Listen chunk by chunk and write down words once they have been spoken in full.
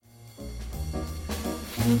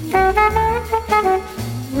Hello,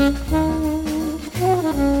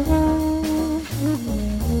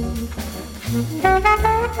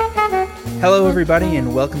 everybody,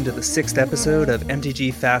 and welcome to the 6th episode of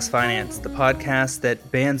MTG Fast Finance, the podcast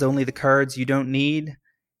that bans only the cards you don't need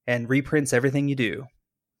and reprints everything you do.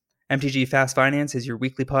 MTG Fast Finance is your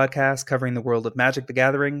weekly podcast covering the world of Magic the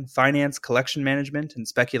Gathering, finance, collection management, and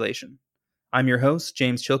speculation. I'm your host,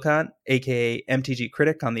 James Chilcott, aka MTG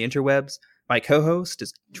Critic on the interwebs. My co-host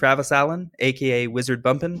is Travis Allen, aka Wizard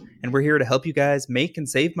Bumpin', and we're here to help you guys make and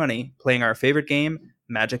save money playing our favorite game,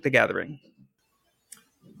 Magic the Gathering.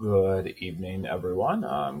 Good evening, everyone.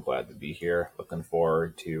 I'm glad to be here. Looking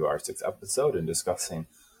forward to our 6th episode and discussing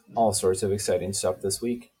all sorts of exciting stuff this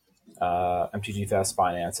week. MTG Fast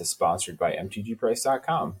Finance is sponsored by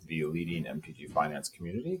MTGPrice.com, the leading MTG finance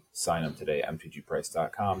community. Sign up today at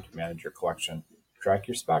MTGPrice.com to manage your collection, track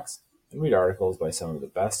your specs, and read articles by some of the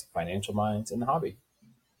best financial minds in the hobby.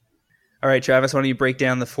 All right, Travis, why don't you break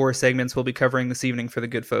down the 4 segments we'll be covering this evening for the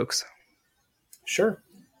good folks? Sure.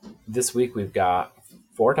 This week we've got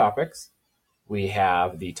 4 topics. We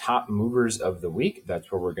have the top movers of the week.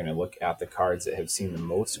 That's where we're going to look at the cards that have seen the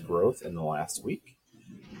most growth in the last week.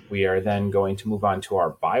 We are then going to move on to our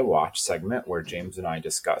Buy Watch segment, where James and I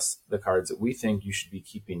discuss the cards that we think you should be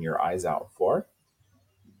keeping your eyes out for.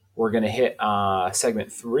 We're going to hit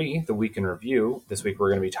segment 3, the week in review. This week we're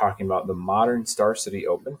going to be talking about the Modern Star City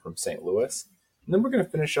Open from St. Louis. And then we're going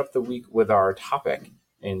to finish up the week with our topic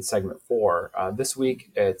in segment 4. This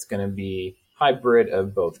week it's going to be hybrid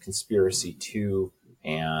of both Conspiracy 2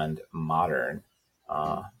 and Modern.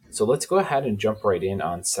 So let's go ahead and jump right in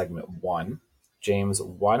on segment 1. James,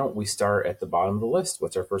 why don't we start at the bottom of the list?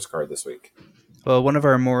 What's our first card this week? Well, one of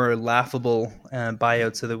our more laughable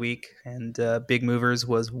buyouts of the week and big movers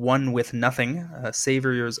was One With Nothing,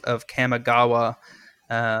 Saviors of Kamigawa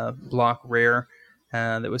block rare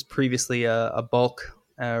that was previously a bulk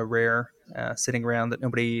rare sitting around that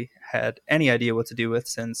nobody had any idea what to do with,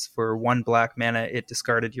 since for 1 black mana it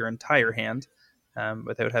discarded your entire hand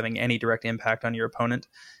without having any direct impact on your opponent.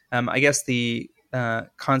 I guess the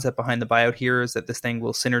concept behind the buyout here is that this thing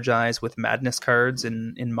will synergize with Madness cards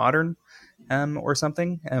in Modern or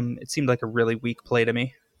something. It seemed like a really weak play to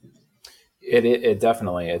me. It's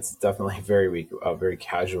definitely very weak, a very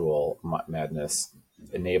casual Madness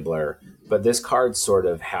enabler. But this card sort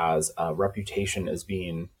of has a reputation as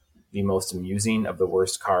being the most amusing of the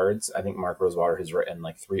worst cards. I think Mark Rosewater has written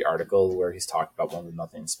like 3 articles where he's talked about One With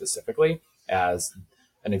Nothing specifically as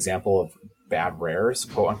an example of bad rares,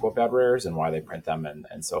 quote unquote bad rares, and why they print them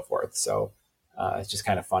and so forth. So it's just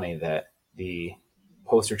kind of funny that the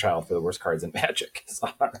poster child for the worst cards in Magic is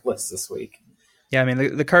on our list this week. Yeah, I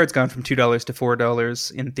mean, the card's gone from $2 to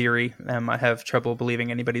 $4 in theory. I have trouble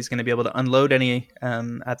believing anybody's going to be able to unload any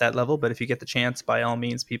at that level, but if you get the chance, by all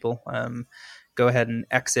means, people, go ahead and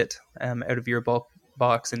exit out of your bulk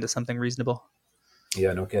box into something reasonable.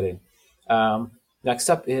 Yeah, no kidding. Next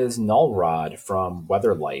up is Null Rod from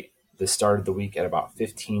Weatherlight. This started the week at about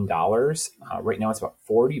 $15. Right now it's about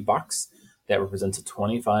 $40. That represents a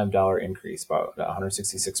 $25 increase, about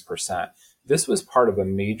 166%. This was part of a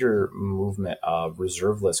major movement of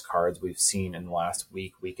reserve list cards we've seen in the last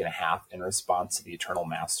week and a half in response to the Eternal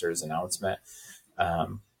Masters announcement.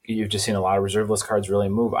 You've just seen a lot of reserve list cards really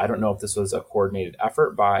move. I don't know if this was a coordinated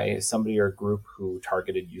effort by somebody or group who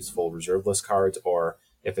targeted useful reserve list cards, or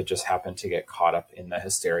if it just happened to get caught up in the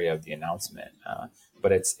hysteria of the announcement.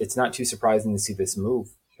 But it's not too surprising to see this move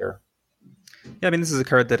here. Yeah, I mean, this is a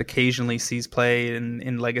card that occasionally sees play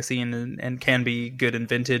in Legacy and can be good in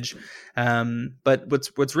Vintage. But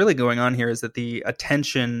what's really going on here is that the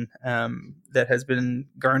attention that has been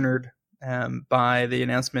garnered by the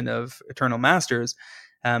announcement of Eternal Masters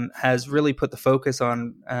has really put the focus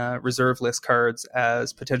on reserve list cards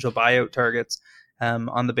as potential buyout targets,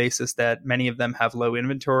 on the basis that many of them have low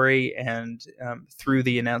inventory, and through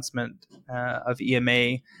the announcement of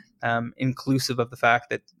EMA, inclusive of the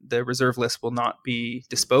fact that the reserve list will not be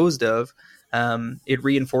disposed of, it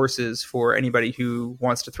reinforces for anybody who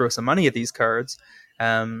wants to throw some money at these cards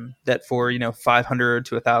that for $500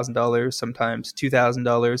 to $1,000, sometimes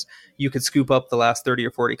 $2,000, you could scoop up the last 30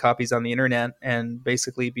 or 40 copies on the internet and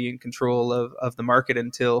basically be in control of the market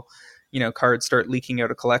until cards start leaking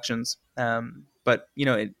out of collections. But,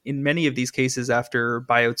 in many of these cases, after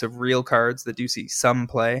buyouts of real cards that do see some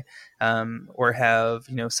play, or have,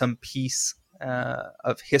 some piece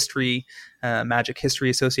of history, Magic history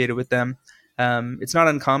associated with them, it's not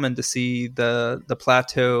uncommon to see the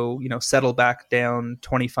plateau, settle back down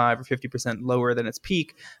 25 or 50% lower than its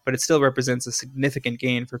peak, but it still represents a significant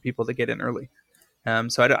gain for people to get in early.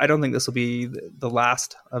 So I don't think this will be the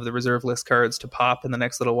last of the reserve list cards to pop in the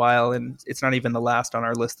next little while, and it's not even the last on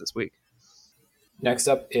our list this week. Next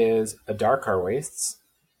up is Adarkar Wastes.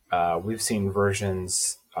 We've seen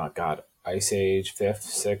versions, Ice Age 5th,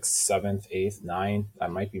 6th, 7th, 8th, 9th. I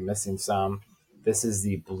might be missing some. This is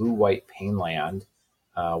the blue-white Painland,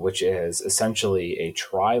 which is essentially a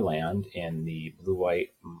tri-land in the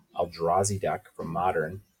blue-white Eldrazi deck from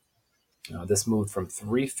Modern. This moved from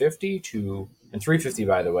 350 to, and 350,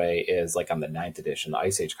 by the way, is like on the 9th edition. The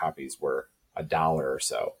Ice Age copies were $1 or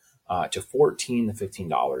so, to $14 to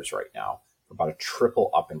 $15 right now, about a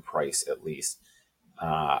triple up in price at least.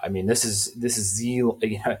 This is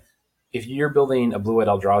the if you're building a blue-white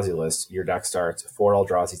Eldrazi list, your deck starts 4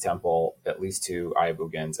 Eldrazi Temple, at least 2 Eye of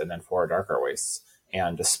Ugins, and then 4 Adarkar Wastes.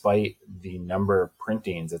 And despite the number of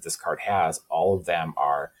printings that this card has, all of them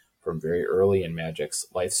are from very early in Magic's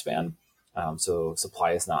lifespan. So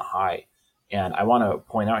supply is not high. And I want to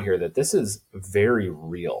point out here that this is very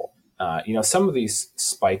real. Some of these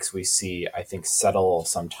spikes we see, I think, settle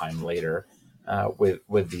sometime later,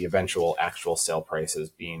 with the eventual actual sale prices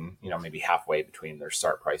being, maybe halfway between their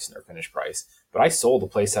start price and their finish price. But I sold a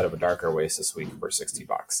playset of Adarkar Waste this week for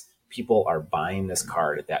 $60. People are buying this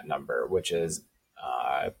card at that number, which is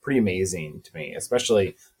pretty amazing to me, especially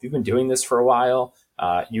if you've been doing this for a while.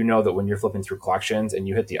 That when you're flipping through collections and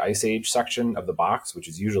you hit the Ice Age section of the box, which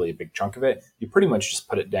is usually a big chunk of it, you pretty much just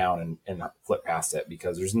put it down and flip past it,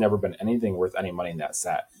 because there's never been anything worth any money in that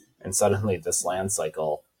set. And suddenly this land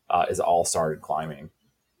cycle is all started climbing.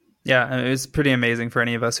 Yeah, it was pretty amazing for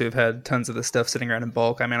any of us who have had tons of this stuff sitting around in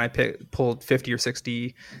bulk. I mean, I pulled 50 or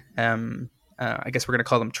 60, I guess we're going to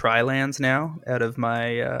call them tri-lands now, out of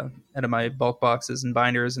my bulk boxes and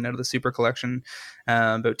binders and out of the super collection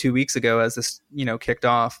about 2 weeks ago as this, kicked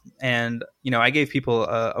off. And, I gave people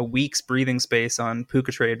a week's breathing space on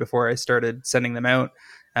PucaTrade before I started sending them out.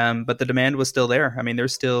 But the demand was still there. I mean,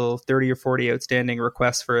 there's still 30 or 40 outstanding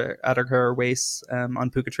requests for Adarkar Wastes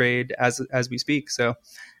on PucaTrade as we speak. So,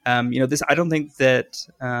 this, I don't think that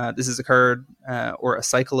this is a card or a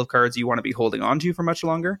cycle of cards you want to be holding on to for much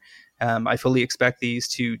longer. I fully expect these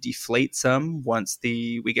to deflate some once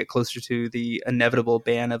we get closer to the inevitable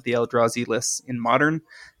ban of the Eldrazi lists in Modern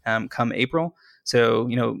come April. So,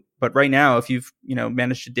 but right now, if you've,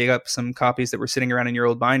 managed to dig up some copies that were sitting around in your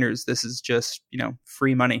old binders, this is just,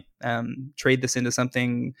 free money. Trade this into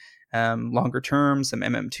something longer term, some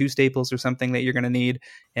MM2 staples or something that you're going to need.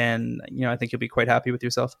 And, I think you'll be quite happy with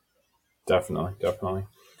yourself. Definitely.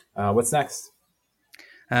 What's next?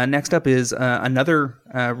 Next up is another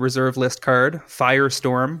reserve list card,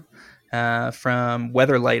 Firestorm, from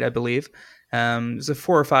Weatherlight, I believe. It's a $4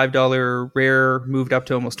 or $5 rare, moved up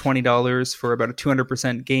to almost $20 for about a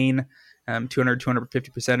 200% gain,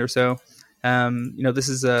 250% or so. This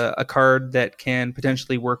is a card that can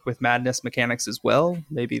potentially work with Madness mechanics as well.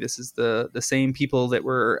 Maybe this is the same people that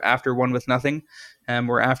were after One with Nothing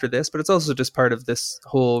were after this, but it's also just part of this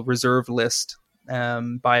whole reserve list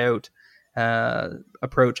buyout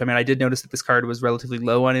approach. I mean, I did notice that this card was relatively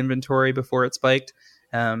low on inventory before it spiked.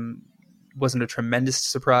 Wasn't a tremendous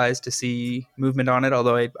surprise to see movement on it,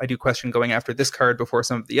 although I do question going after this card before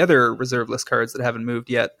some of the other reserve list cards that haven't moved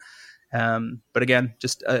yet. But again,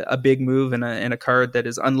 just a big move and a card that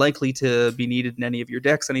is unlikely to be needed in any of your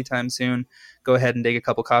decks anytime soon. Go ahead and dig a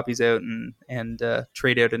couple copies out and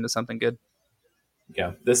trade out into something good.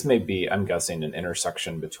 Yeah, this may be, I'm guessing, an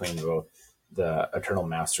intersection between both the Eternal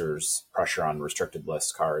Masters pressure on restricted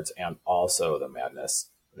list cards and also the Madness.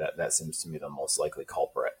 That seems to me the most likely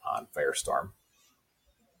culprit on Firestorm.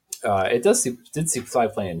 It did see fly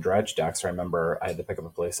playing in Dredge decks. I remember I had to pick up a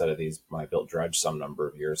play set of these when I built Dredge some number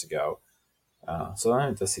of years ago. So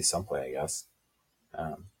I did see some play, I guess.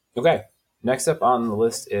 Okay, next up on the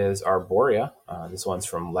list is Arborea. This one's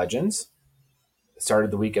from Legends. It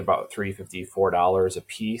started the week at about $354 a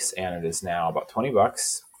piece, and it is now about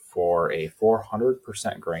 $20 for a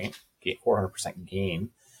 400%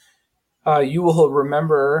 gain. You will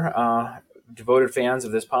remember, devoted fans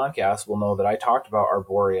of this podcast will know that I talked about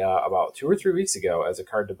Arborea about 2 or 3 weeks ago as a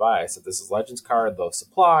card to buy. I said this is Legends card, low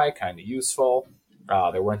supply, kind of useful.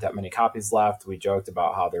 There weren't that many copies left. We joked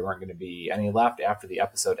about how there weren't going to be any left after the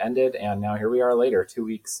episode ended, and now here we are later, 2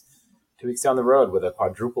 weeks down the road with a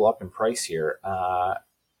quadruple up in price here.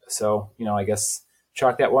 So, I guess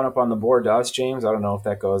chalk that one up on the board to us, James. I don't know if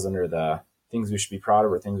that goes under the things we should be proud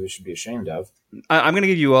of or things we should be ashamed of. I'm going to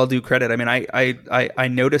give you all due credit. I mean, I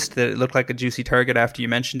noticed that it looked like a juicy target after you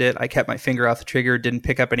mentioned it. I kept my finger off the trigger, didn't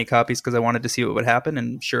pick up any copies because I wanted to see what would happen,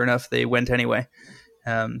 and sure enough, they went anyway.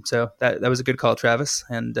 So that was a good call, Travis,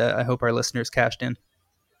 and I hope our listeners cashed in.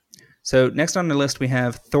 So next on the list, we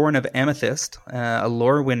have Thorn of Amethyst, a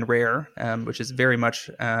Lorwyn rare, which is very much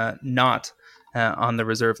not on the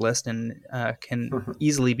reserve list and can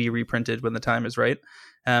easily be reprinted when the time is right.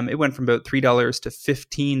 It went from about $3 to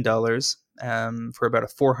 $15 for about a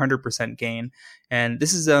 400% gain. And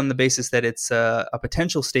this is on the basis that it's a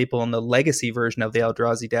potential staple in the legacy version of the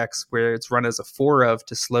Eldrazi decks, where it's run as a 4-of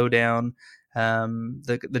to slow down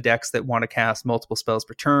the decks that want to cast multiple spells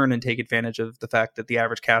per turn and take advantage of the fact that the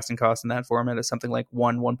average casting cost in that format is something like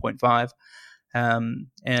 1.5.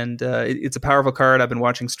 It's a powerful card. I've been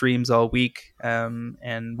watching streams all week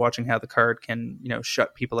and watching how the card can,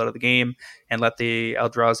 shut people out of the game and let the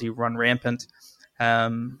Eldrazi run rampant.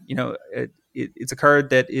 It's a card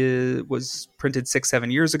that was printed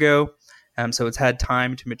 6-7 years ago. So it's had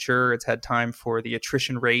time to mature. It's had time for the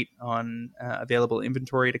attrition rate on available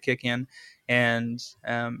inventory to kick in. And,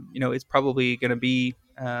 it's probably going to be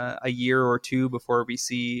a year or two before we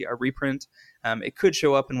see a reprint. It could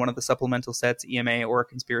show up in one of the supplemental sets, EMA or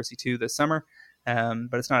Conspiracy 2 this summer.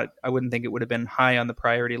 But it's not. I wouldn't think it would have been high on the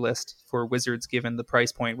priority list for Wizards given the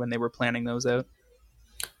price point when they were planning those out.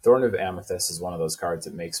 Thorn of Amethyst is one of those cards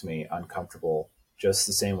that makes me uncomfortable, just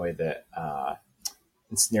the same way that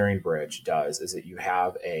Ensnaring Bridge does, is that you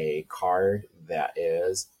have a card that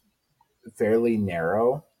is fairly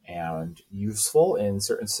narrow and useful in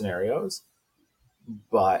certain scenarios,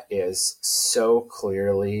 but is so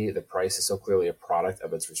clearly, the price is so clearly a product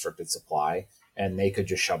of its restricted supply, and they could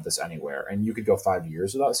just shove this anywhere. And you could go 5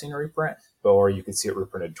 years without seeing a reprint, or you could see it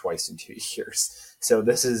reprinted twice in 2 years. So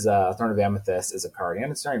this is Thorn of Amethyst is a card, and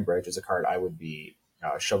Ensnaring Bridge is a card I would be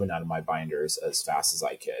shoving out of my binders as fast as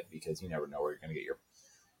I could, because you never know where you're going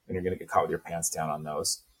to get caught with your pants down on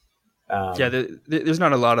those. There's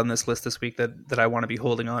not a lot on this list this week that I want to be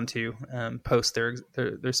holding on to post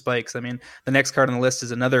their spikes. I mean, the next card on the list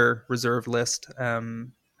is another reserve list.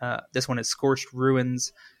 This one is Scorched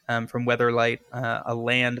Ruins from Weatherlight, a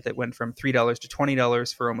land that went from $3 to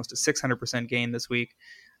 $20 for almost a 600% gain this week.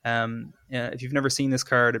 If you've never seen this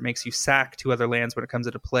card, it makes you sack 2 other lands when it comes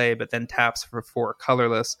into play, but then taps for 4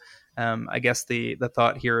 colorless. I guess the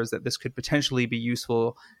thought here is that this could potentially be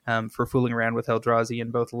useful for fooling around with Eldrazi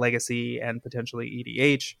in both Legacy and potentially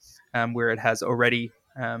EDH, where it has already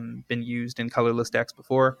been used in colorless decks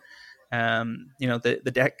before. The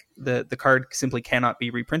card simply cannot be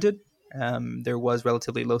reprinted. There was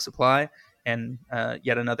relatively low supply, and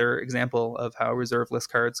yet another example of how reserve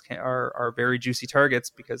list cards are very juicy targets,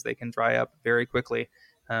 because they can dry up very quickly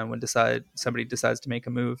when somebody decides to make a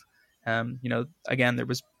move. Again, there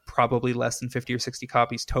was probably less than 50 or 60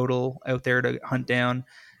 copies total out there to hunt down.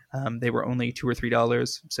 They were only $2 or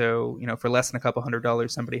 $3. So, for less than a couple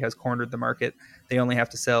 $100, somebody has cornered the market. They only have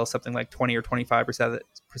to sell something like 20 or 25%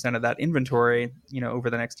 of that inventory, over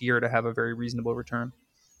the next year to have a very reasonable return.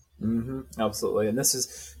 Mm-hmm, absolutely. And this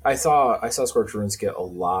is, I saw Scorched Ruins get a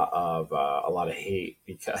lot of hate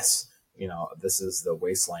because, this is the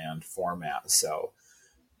Wasteland format. So,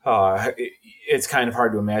 it's kind of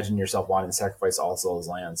hard to imagine yourself wanting to sacrifice all those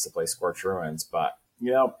lands to play Scorched Ruins, but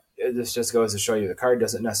this just goes to show you the card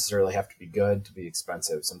doesn't necessarily have to be good to be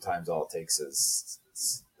expensive. Sometimes all it takes is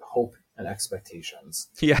hope and expectations.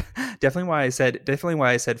 Yeah, definitely why I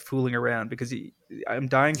said fooling around, because I'm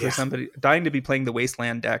dying to be playing the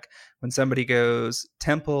Wasteland deck when somebody goes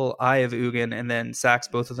Temple, Eye of Ugin, and then sacks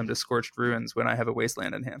both of them to Scorched Ruins when I have a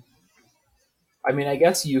Wasteland in hand. I mean, I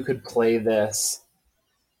guess you could play this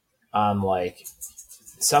on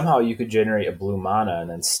somehow you could generate a blue mana and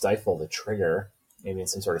then stifle the trigger, maybe in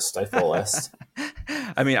some sort of stifle list.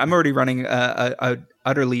 I mean, I'm already running a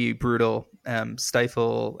utterly brutal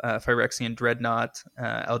stifle Phyrexian Dreadnought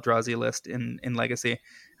Eldrazi list in Legacy.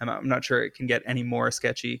 I'm not sure it can get any more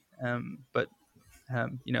sketchy, but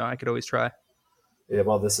I could always try. Yeah,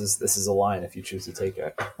 well, this is a line if you choose to take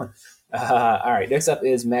it. All right, next up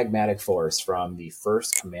is Magmatic Force from the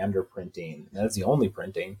first Commander printing. That's the only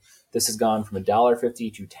printing. This has gone from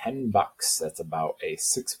 $1.50 to $10. That's about a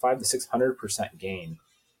 500 to 600% gain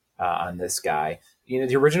on this guy.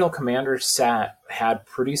 The original Commander set had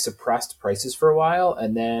pretty suppressed prices for a while,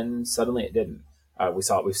 and then suddenly it didn't.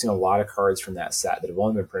 We've seen a lot of cards from that set that have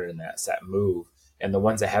only been printed in that set move, and the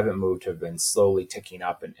ones that haven't moved have been slowly ticking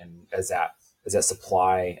up, and as that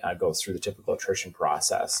supply goes through the typical attrition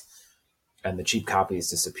process, and the cheap copies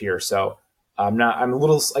disappear. So I'm a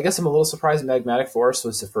little surprised Magmatic Force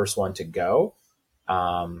was the first one to go.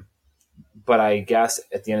 But I guess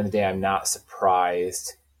at the end of the day, I'm not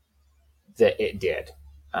surprised that it did.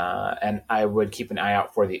 And I would keep an eye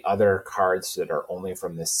out for the other cards that are only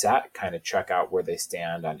from this set, kind of check out where they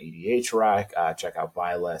stand on EDH Rec, check out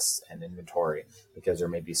buy lists and inventory, because there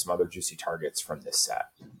may be some other juicy targets from this set.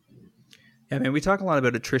 Yeah, I mean, we talk a lot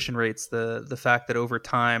about attrition rates, the fact that over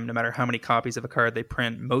time, no matter how many copies of a card they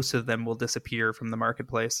print, most of them will disappear from the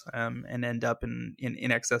marketplace and end up in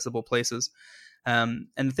inaccessible places. And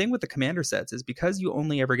the thing with the commander sets is because you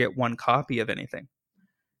only ever get one copy of anything.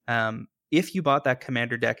 If you bought that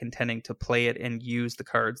commander deck intending to play it and use the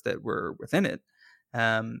cards that were within it,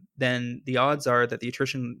 then the odds are that the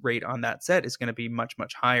attrition rate on that set is going to be much,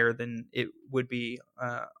 much higher than it would be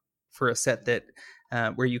for a set that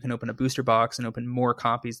where you can open a booster box and open more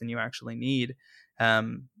copies than you actually need. I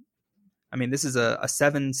mean, this is a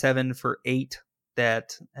 7/7 for 8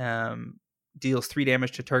 that deals 3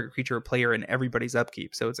 damage to target creature or player in everybody's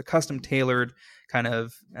upkeep. So it's a custom tailored kind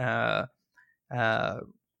of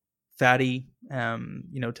fatty,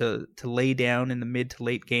 to lay down in the mid to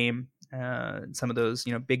late game. Some of those,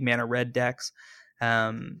 big mana red decks,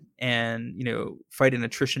 and fight an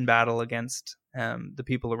attrition battle against the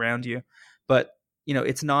people around you. But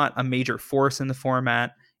it's not a major force in the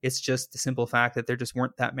format. It's just the simple fact that there just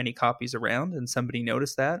weren't that many copies around, and somebody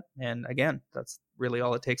noticed that. And again, that's really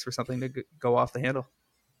all it takes for something to go off the handle.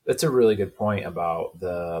 That's a really good point about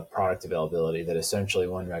the product availability, that essentially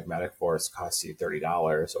one magnetic force costs you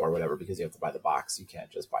 $30 or whatever because you have to buy the box. You can't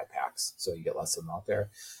just buy packs, so you get less of them out there.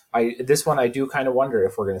 This one, I do kind of wonder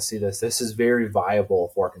if we're going to see this. This is very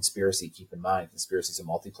viable for Conspiracy. Keep in mind, Conspiracy is a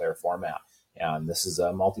multiplayer format, and this is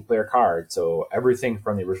a multiplayer card. So everything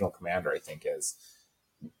from the original Commander, I think, is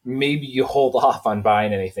maybe you hold off on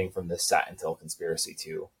buying anything from this set until Conspiracy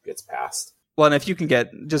 2 gets passed. Well, and if you can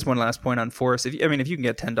get, just one last point on Force, if you can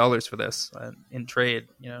get $10 for this in trade,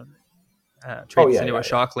 trade this into a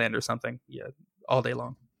Shockland or something, all day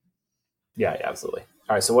long. Yeah, absolutely.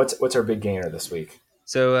 All right, so what's our big gainer this week?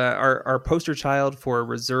 So our poster child for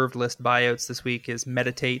reserved list buyouts this week is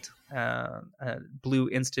Meditate, a blue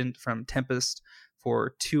instant from Tempest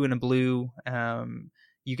for 2 and a blue.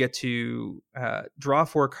 You get to draw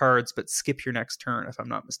 4 cards, but skip your next turn, if I'm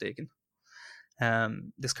not mistaken.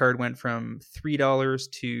 This card went from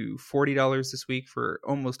 $3 to $40 this week for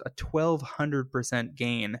almost a 1,200%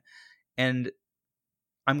 gain. And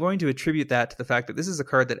I'm going to attribute that to the fact that this is a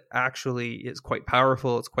card that actually is quite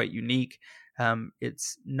powerful. It's quite unique.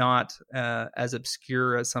 It's not as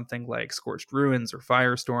obscure as something like Scorched Ruins or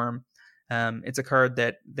Firestorm. It's a card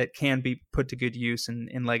that can be put to good use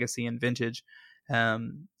in Legacy and Vintage.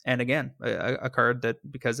 And again, a card that,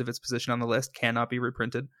 because of its position on the list, cannot be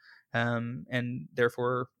reprinted. And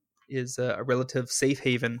therefore is a relative safe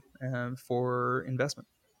haven for investment.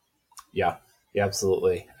 Yeah,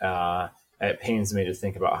 absolutely. It pains me to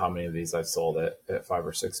think about how many of these I've sold at $5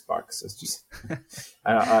 or $6. It's just,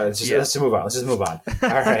 let's just move on. Let's just move on. All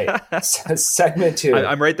right, segment 2.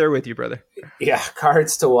 I'm right there with you, brother. Yeah,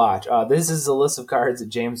 cards to watch. This is a list of cards that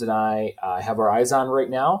James and I have our eyes on right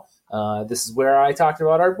now. This is where I talked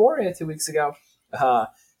about Arborea 2 weeks ago.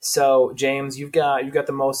 So, James, you've got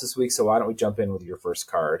the most this week, so why don't we jump in with your first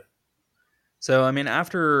card? So, I mean,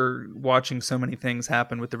 after watching so many things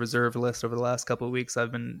happen with the reserve list over the last couple of weeks,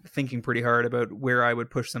 I've been thinking pretty hard about where I would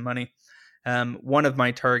push some money. One of my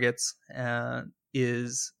targets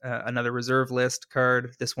is another reserve list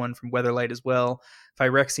card, this one from Weatherlight as well,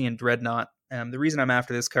 Phyrexian Dreadnought. The reason I'm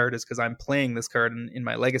after this card is because I'm playing this card in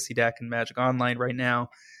my Legacy deck in Magic Online right now,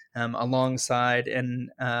 alongside an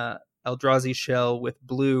Eldrazi Shell with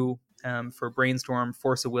blue for Brainstorm,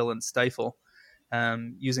 Force of Will, and Stifle,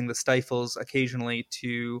 using the Stifles occasionally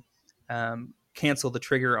to cancel the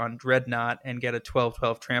trigger on Dreadnought and get a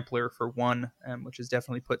 12/12 Trampler for 1, which has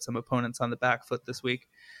definitely put some opponents on the back foot this week.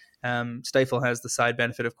 Stifle has the side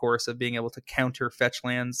benefit, of course, of being able to counter fetch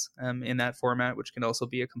lands in that format, which can also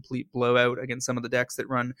be a complete blowout against some of the decks that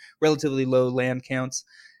run relatively low land counts.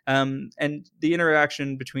 And the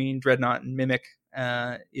interaction between Dreadnought and Mimic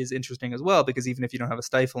is interesting as well, because even if you don't have a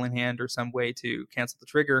Stifle in hand or some way to cancel the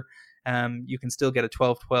trigger, you can still get a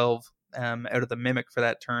 12/12 out of the Mimic for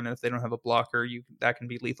that turn. And if they don't have a blocker, that can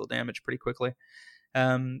be lethal damage pretty quickly.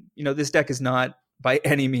 This deck is not by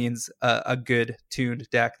any means a good tuned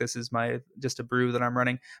deck. This is just a brew that I'm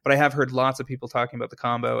running, but I have heard lots of people talking about the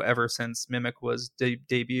combo ever since Mimic was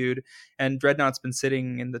debuted, and Dreadnought's been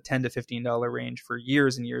sitting in the $10 to $15 range for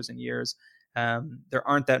years and years and years. There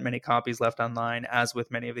aren't that many copies left online, as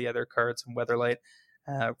with many of the other cards from Weatherlight,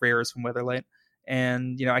 rares from Weatherlight.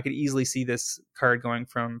 And, I could easily see this card going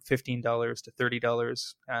from $15 to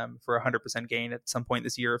 $30 for 100% gain at some point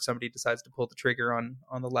this year if somebody decides to pull the trigger on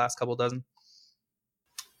the last couple dozen.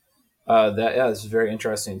 This is very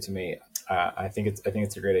interesting to me. I think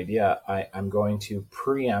it's a great idea. I'm going to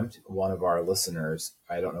preempt one of our listeners.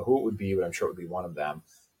 I don't know who it would be, but I'm sure it would be one of them.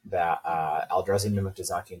 That Eldrazi Mimic does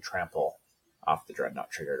not gain trample off the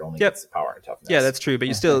Dreadnought trigger. It only Yep. gets the power and toughness. Yeah, that's true. But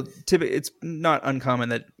you still, it's not uncommon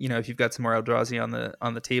that, if you've got some more Eldrazi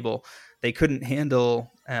on the table, they couldn't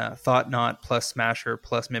handle Thought-Knot plus Smasher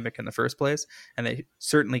plus Mimic in the first place, and they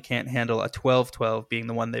certainly can't handle a 12/12 being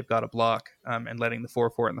the one they've got to block and letting the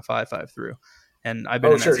 4/4 and the 5/5 through. And I've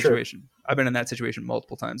been in that situation. Sure. I've been in that situation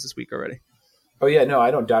multiple times this week already. Oh yeah, no, I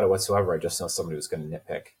don't doubt it whatsoever. I just know somebody was going to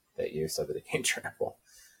nitpick that you said that it can't trample.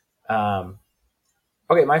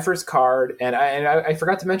 Okay, my first card, and I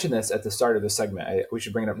forgot to mention this at the start of this segment. We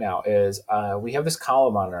should bring it up now. Is we have this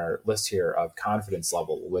column on our list here of confidence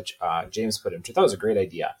level, which James put in, which I thought was a great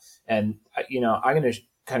idea. And I'm going to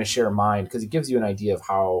kind of share mine because it gives you an idea of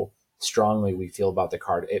how strongly we feel about the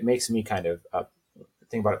card. It makes me kind of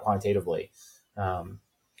think about it quantitatively.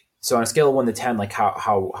 So on a scale of 1 to 10, like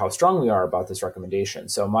how strong we are about this recommendation.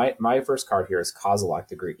 So my first card here is Kozilek,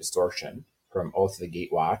 the Great Distortion from Oath of the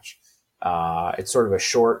Gatewatch. It's sort of a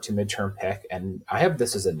short to midterm pick, and I have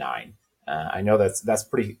this as a 9. I know that's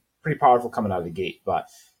pretty powerful coming out of the gate, but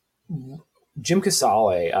Jim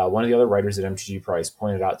Casale, one of the other writers at MTG Price,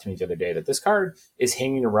 pointed out to me the other day that this card is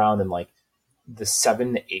hanging around in like the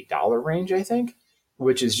 $7 to $8 range, I think,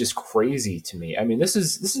 which is just crazy to me. I mean, this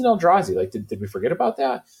is an Eldrazi. Like, did we forget about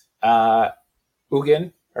that?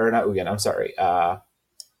 Ugin, or not Ugin, I'm sorry.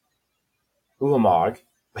 Ulamog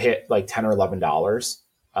hit like $10 or $11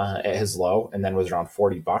 at his low, and then was around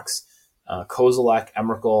 $40. Kozilek,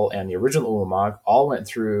 Emrakul, and the original Ulamog all went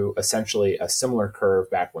through essentially a similar curve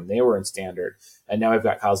back when they were in Standard, and now we've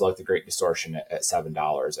got Kozilek, the Great Distortion at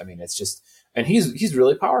 $7. I mean, it's just, and he's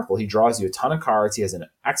really powerful. He draws you a ton of cards. He has an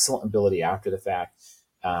excellent ability after the fact.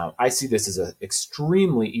 I see this as an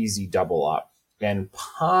extremely easy double up, and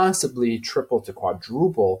possibly triple to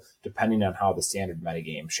quadruple, depending on how the Standard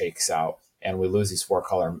metagame shakes out, and we lose these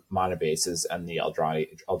 4-color mana bases and the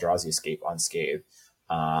Eldrazi escape unscathed.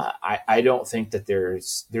 I don't think that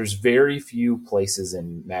there's very few places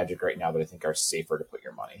in Magic right now that I think are safer to put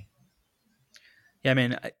your money. Yeah, I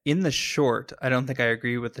mean, in the short, I don't think I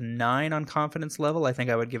agree with the 9 on confidence level. I think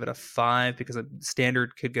I would give it a 5 because a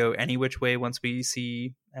Standard could go any which way once we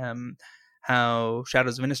see how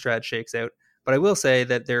Shadows of Innistrad shakes out. But I will say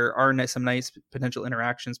that there are some nice potential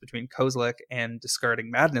interactions between Kozilek and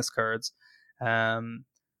discarding Madness cards.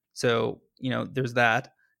 So, there's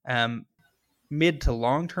that. Mid to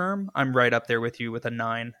long term, I'm right up there with you with a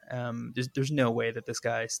 9. There's no way that this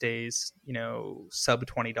guy stays, sub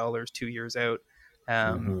 $20 2 years out.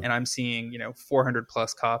 And I'm seeing, 400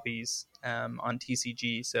 plus copies on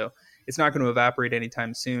TCG. So it's not going to evaporate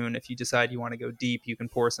anytime soon. If you decide you want to go deep, you can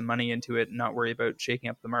pour some money into it and not worry about shaking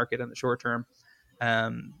up the market in the short term.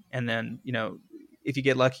 And then, if you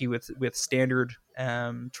get lucky with Standard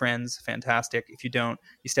trends, fantastic. If you don't,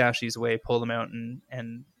 you stash these away, pull them out,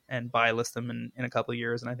 and buy list them in a couple of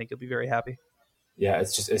years, and I think you'll be very happy. Yeah,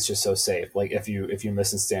 it's just so safe. Like if you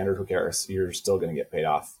miss in Standard, who cares? You're still going to get paid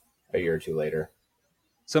off a year or two later.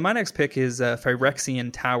 So my next pick is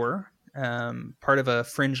Phyrexian Tower, part of a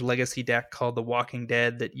fringe legacy deck called The Walking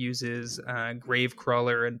Dead that uses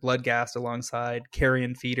Gravecrawler and Bloodghast alongside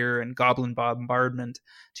Carrion Feeder and Goblin Bombardment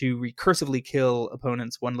to recursively kill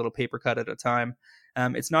opponents one little paper cut at a time.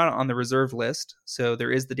 It's not on the reserve list, so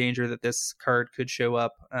there is the danger that this card could show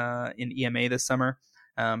up in EMA this summer,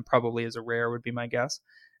 probably as a rare would be my guess.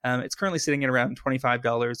 It's currently sitting at around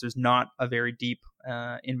 $25. There's not a very deep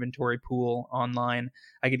inventory pool online.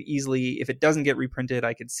 I could easily, if it doesn't get reprinted,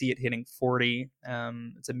 I could see it hitting 40.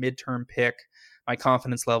 It's a midterm pick. My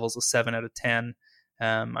confidence level is a 7 out of 10.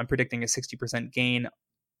 I'm predicting a 60% gain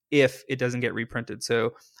if it doesn't get reprinted.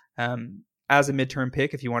 So as a midterm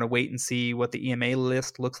pick, if you want to wait and see what the EMA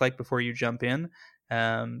list looks like before you jump in,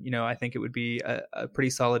 I think it would be a pretty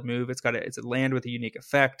solid move. It's a land with a unique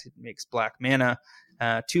effect. It makes black mana,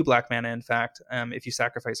 2 black mana, in fact, if you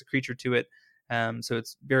sacrifice a creature to it. So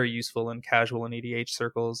it's very useful in casual and EDH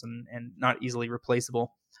circles and not easily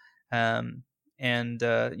replaceable.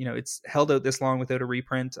 It's held out this long without a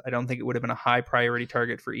reprint. I don't think it would have been a high priority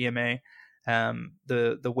target for EMA.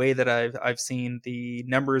 The way that I've seen the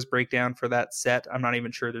numbers break down for that set, I'm not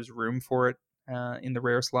even sure there's room for it in the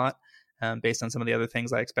rare slot. Based on some of the other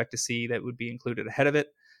things I expect to see that would be included ahead of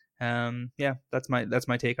it. That's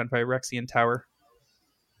my take on Phyrexian Tower.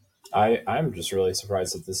 I'm just really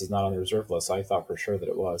surprised that this is not on the reserve list. I thought for sure that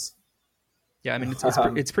it was. Yeah, I mean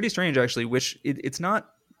it's pretty strange actually. Which it's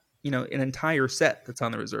not an entire set that's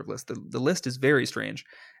on the reserve list. The list is very strange.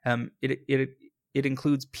 It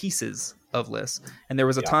includes pieces of lists. And there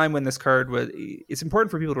was a time when this card was... It's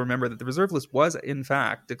important for people to remember that the reserve list was, in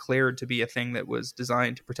fact, declared to be a thing that was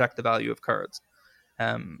designed to protect the value of cards.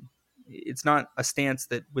 it's not a stance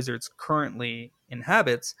that Wizards currently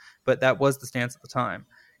inhabits, but that was the stance at the time.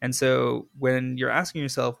 And so when you're asking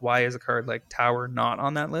yourself, why is a card like Tower not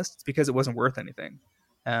on that list? It's because it wasn't worth anything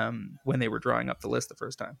when they were drawing up the list the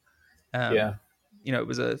first time. Yeah. It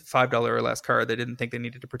was a $5 or less card. They didn't think they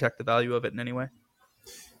needed to protect the value of it in any way.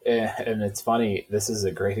 And it's funny. This is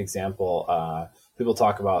a great example. People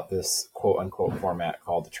talk about this quote unquote format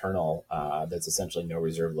called Eternal, that's essentially no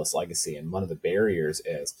reserve list legacy. And one of the barriers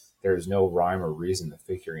is there's no rhyme or reason to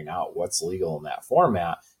figuring out what's legal in that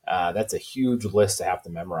format. That's a huge list to have to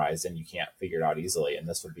memorize, and you can't figure it out easily. And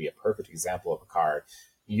this would be a perfect example of a card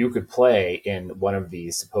you could play in one of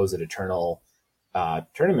these supposed Eternal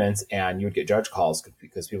tournaments, and you would get judge calls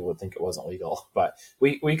because people would think it wasn't legal. But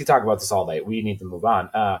we could talk about this all day. We need to move on.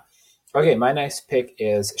 Okay, my next pick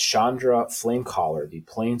is Chandra Flamecaller, the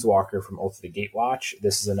Planeswalker from Oath of the Gatewatch.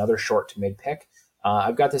 This is another short to mid pick.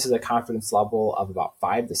 I've got this as a confidence level of about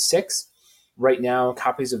 5 to 6. Right now,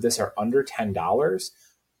 copies of this are under $10.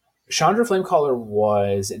 Chandra Flamecaller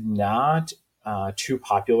was not too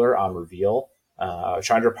popular on reveal.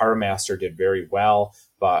 Chandra Pyromaster did very well,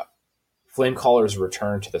 but Flamecaller's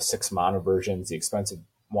return to the 6 mana versions, the expensive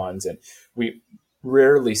ones, and we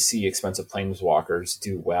rarely see expensive Planeswalkers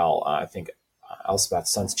do well. I think Elspeth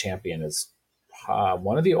Sun's Champion is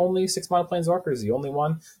one of the only 6 mana Planeswalkers, the only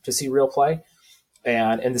one to see real play.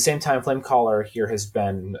 And at the same time, Flamecaller here has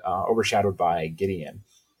been overshadowed by Gideon.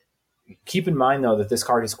 Keep in mind, though, that this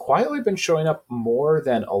card has quietly been showing up more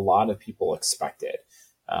than a lot of people expected.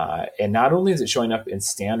 And not only is it showing up in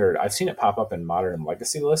Standard, I've seen it pop up in Modern and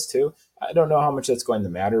Legacy lists too. I don't know how much that's going to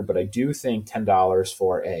matter, but I do think $10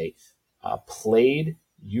 for a played,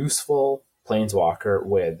 useful Planeswalker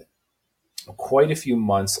with quite a few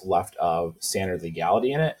months left of Standard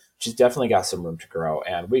legality in it, which has definitely got some room to grow.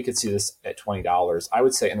 And we could see this at $20, I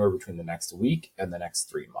would say anywhere between the next week and the next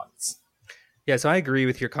 3 months. Yeah, so I agree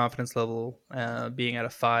with your confidence level being at a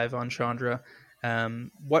 5 on Chandra.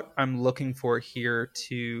 What I'm looking for here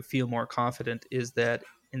to feel more confident is that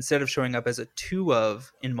instead of showing up as a 2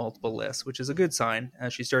 of in multiple lists, which is a good sign,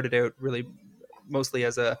 she started out really mostly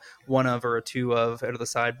as a 1 of or a 2 of out of the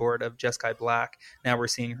sideboard of Jeskai Black. Now we're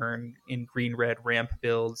seeing her in green-red ramp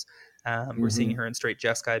builds. We're seeing her in straight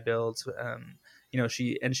Jeskai builds.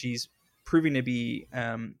 She's proving to be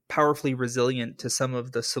powerfully resilient to some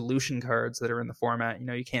of the solution cards that are in the format.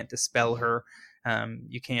 You can't dispel her.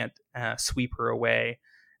 You can't sweep her away.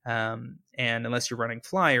 And unless you're running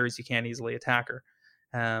flyers, you can't easily attack her.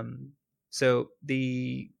 So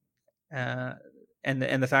the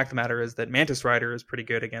fact of the matter is that Mantis Rider is pretty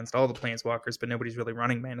good against all the Planeswalkers, but nobody's really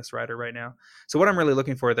running Mantis Rider right now. So what I'm really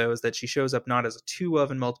looking for, though, is that she shows up not as a 2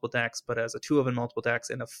 of in multiple decks, but as a 2 of in multiple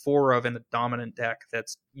decks and a 4 of in a dominant deck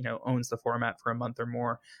that's owns the format for a month or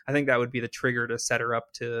more. I think that would be the trigger to set her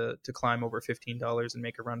up to climb over $15 and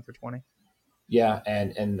make a run for 20. Yeah,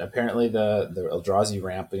 and apparently the Eldrazi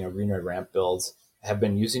ramp, green red ramp builds have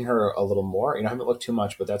been using her a little more. I haven't looked too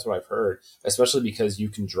much, but that's what I've heard, especially because you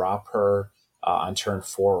can drop her on turn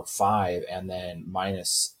 4 or 5 and then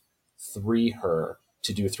 -3 her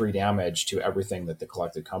to do 3 damage to everything that the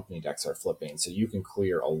Collected Company decks are flipping. So you can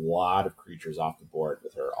clear a lot of creatures off the board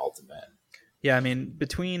with her ultimate. Yeah, I mean,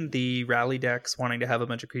 between the rally decks wanting to have a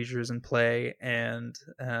bunch of creatures in play and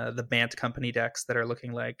the Bant Company decks that are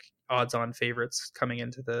looking like odds-on favorites coming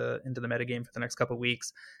into the metagame for the next couple of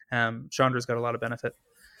weeks, Chandra's got a lot of benefit.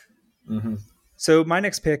 Mm-hmm. So my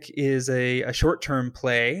next pick is a short-term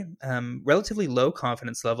play, relatively low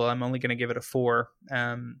confidence level. I'm only going to give it a 4.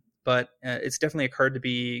 But it's definitely a card to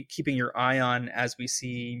be keeping your eye on as we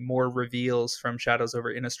see more reveals from Shadows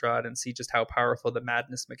over Innistrad and see just how powerful the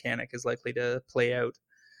Madness mechanic is likely to play out.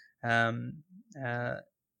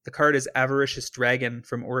 The card is Avaricious Dragon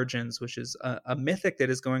from Origins, which is a mythic that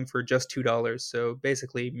is going for just $2, so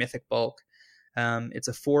basically mythic bulk. It's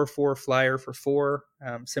a 4/4 flyer for 4,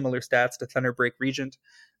 similar stats to Thunderbreak Regent,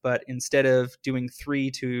 but instead of doing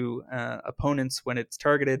 3 to opponents when it's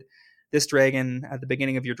targeted, this dragon at the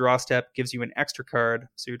beginning of your draw step gives you an extra card,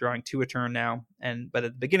 so you're drawing 2 a turn now. But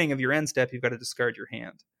at the beginning of your end step, you've got to discard your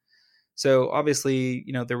hand. So obviously,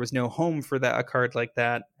 there was no home for a card like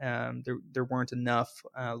that. There weren't enough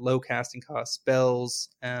low casting cost spells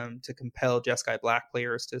to compel Jeskai Black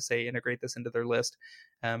players to say integrate this into their list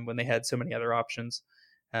when they had so many other options.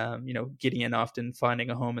 Gideon often finding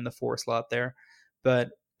a home in the 4 slot there,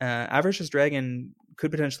 but Avaricious Dragon could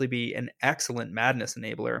potentially be an excellent Madness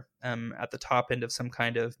enabler at the top end of some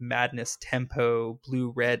kind of Madness tempo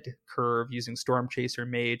blue-red curve using Storm Chaser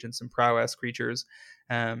Mage and some prowess creatures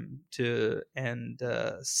to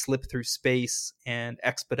slip through space and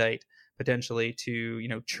expedite potentially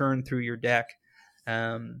to churn through your deck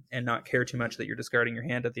and not care too much that you're discarding your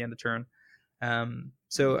hand at the end of turn.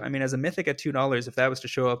 So, I mean, as a mythic at $2, if that was to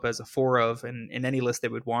show up as a 4 of, and in any list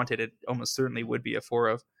that would want it, it almost certainly would be a 4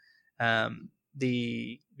 of.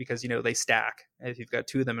 Because they stack. If you've got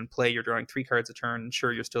 2 of them in play, you're drawing 3 cards a turn.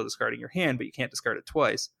 Sure, you're still discarding your hand, but you can't discard it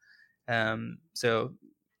twice. So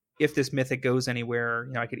if this mythic goes anywhere,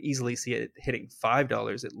 I could easily see it hitting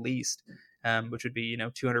 $5 at least, which would be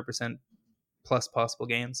 200% plus possible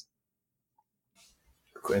gains.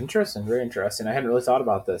 Interesting, very interesting. I hadn't really thought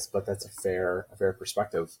about this, but that's a fair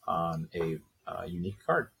perspective on a unique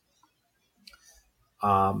card.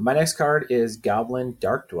 My next card is Goblin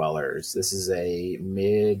Dark Dwellers. This is a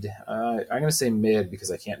mid. I'm going to say mid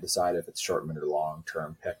because I can't decide if it's short, mid, or long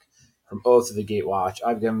term pick from Oath of the Gatewatch.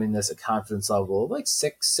 I've given this a confidence level of like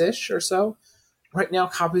 6-ish or so. Right now,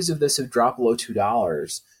 copies of this have dropped below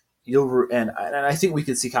 $2. And I think we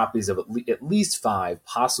could see copies of at least 5,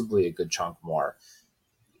 possibly a good chunk more.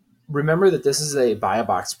 Remember that this is a buy a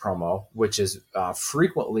box promo, which is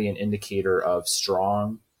frequently an indicator of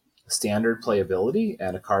strong standard playability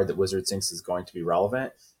and a card that Wizards thinks is going to be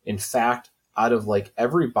relevant. In fact, out of like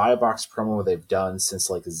every buy a box promo they've done since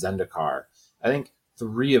like Zendikar, I think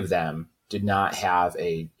 3 of them did not have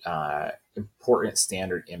a important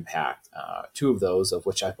standard impact. 2 of those of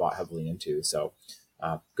which I bought heavily into. So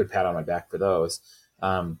good pat on my back for those.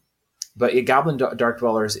 But Goblin Dark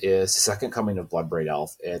Dwellers is second coming of Bloodbraid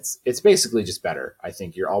Elf. It's basically just better. I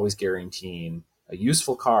think you're always guaranteeing a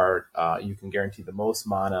useful card. You can guarantee the most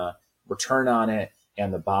mana, return on it,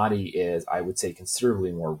 and the body is, I would say,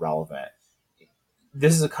 considerably more relevant.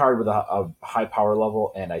 This is a card with a high power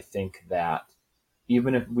level, and I think that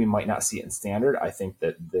even if we might not see it in standard, I think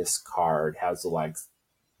that this card has the legs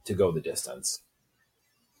to go the distance.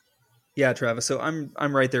 Yeah, Travis. So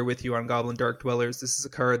I'm right there with you on Goblin Dark Dwellers. This is a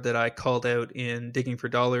card that I called out in Digging for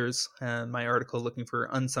Dollars, my article looking for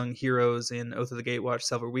unsung heroes in Oath of the Gatewatch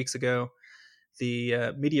several weeks ago.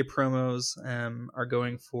 The media promos are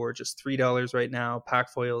going for just $3 right now. Pack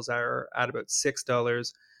foils are at about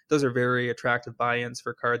 $6. Those are very attractive buy-ins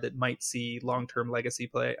for a card that might see long-term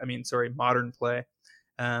modern play.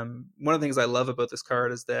 One of the things I love about this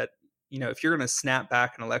card is that, if you're going to snap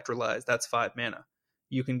back and electrolyze, that's 5 mana.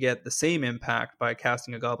 You can get the same impact by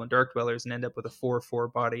casting a Goblin Dark Dwellers and end up with a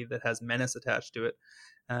 4/4 body that has menace attached to it.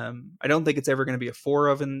 I don't think it's ever going to be a 4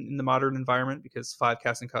 of in the modern environment because 5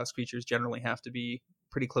 casting cost creatures generally have to be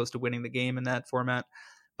pretty close to winning the game in that format.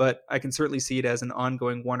 But I can certainly see it as an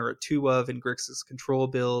ongoing 1 or a 2 of in Grixis control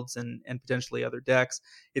builds and potentially other decks.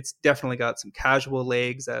 It's definitely got some casual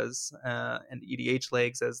legs and EDH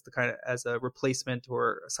legs as a replacement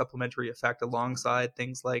or a supplementary effect alongside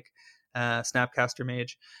things like Snapcaster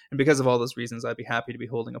Mage. And because of all those reasons, I'd be happy to be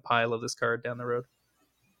holding a pile of this card down the road.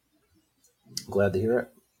 Glad to hear it.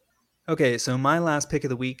 Okay, so my last pick of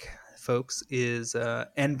the week, folks, is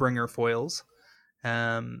Endbringer Foils.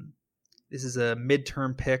 This is a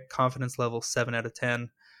midterm pick, confidence level 7 out of 10.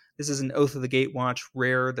 This is an Oath of the Gatewatch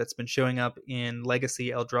rare that's been showing up in Legacy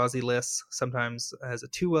Eldrazi lists, sometimes as a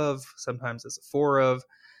 2 of, sometimes as a 4 of.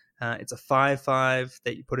 It's a 5/5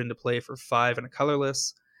 that you put into play for 5 and a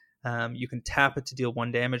colorless. You can tap it to deal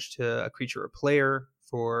 1 damage to a creature or player.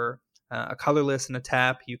 For a colorless and a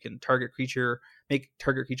tap, you can make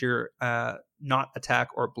target creature not attack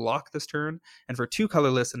or block this turn. And for 2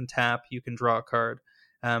 colorless and tap, you can draw a card.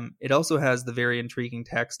 It also has the very intriguing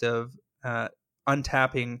text of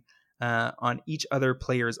untapping on each other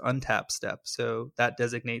player's untap step. So that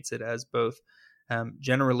designates it as both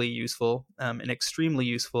generally useful and extremely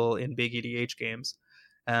useful in big EDH games.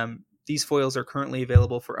 These foils are currently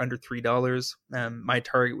available for under $3. My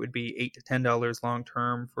target would be $8 to $10 long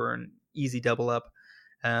term for an easy double up.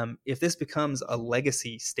 If this becomes a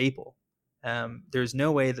legacy staple, there's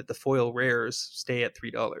no way that the foil rares stay at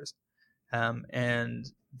 $3.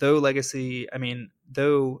 And though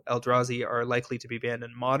Eldrazi are likely to be banned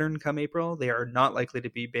in Modern come April, they are not likely to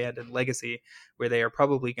be banned in Legacy, where they are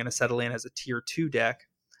probably going to settle in as a tier 2 deck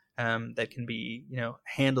that can be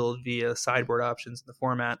handled via sideboard options in the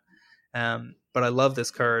format. But I love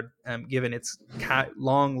this card, given its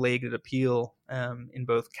long-legged appeal in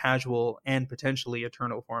both casual and potentially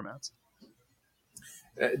eternal formats.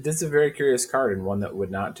 This is a very curious card and one that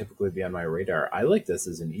would not typically be on my radar. I like this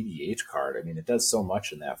as an EDH card. I mean, it does so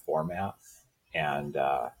much in that format, and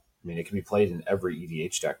it can be played in every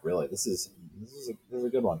EDH deck. Really, this is a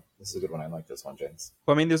good one. This is a good one. I like this one, James.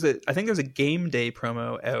 Well, I think there's a game day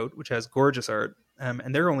promo out which has gorgeous art,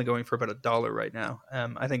 and they're only going for about $1 right now.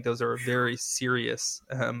 I think those are a very serious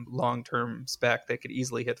long-term spec that could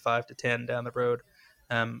easily hit 5 to 10 down the road.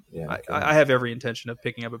 Yeah, I have every intention of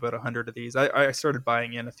picking up about 100 of these. I started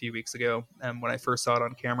buying in a few weeks ago when I first saw it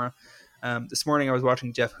on camera. This morning I was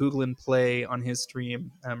watching Jeff Hoogland play on his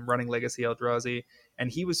stream, running Legacy Eldrazi,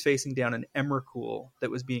 and he was facing down an Emrakul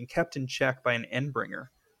that was being kept in check by an Endbringer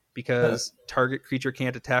because target creature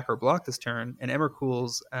can't attack or block this turn, and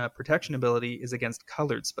Emrakul's protection ability is against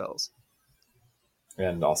colored spells.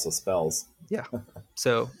 And also spells. Yeah.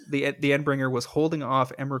 So the Endbringer was holding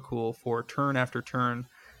off Emrakul for turn after turn.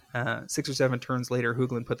 6 or 7 turns later,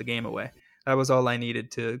 Hoogland put the game away. That was all I needed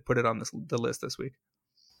to put it on the list this week.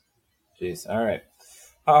 Jeez. All right.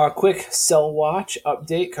 Quick sell watch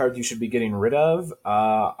update card you should be getting rid of.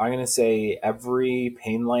 I'm going to say every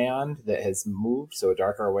Pain Land that has moved. So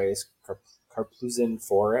Darkar Ways, Karplusan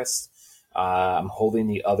Forest. I'm holding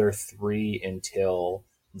the other 3 until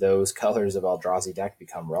those colors of Eldrazi deck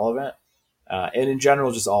become relevant. And in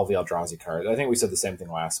general, just all the Eldrazi cards. I think we said the same thing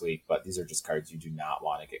last week, but these are just cards you do not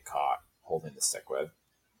want to get caught holding the stick with.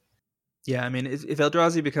 Yeah, I mean, if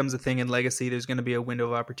Eldrazi becomes a thing in Legacy, there's going to be a window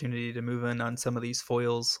of opportunity to move in on some of these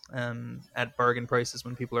foils at bargain prices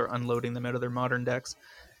when people are unloading them out of their modern decks,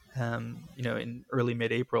 in early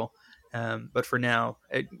mid-April. But for now,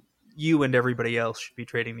 you and everybody else should be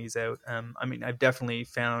trading these out. I mean, I've definitely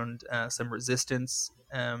found some resistance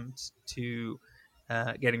to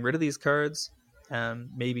getting rid of these cards.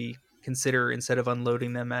 Maybe consider, instead of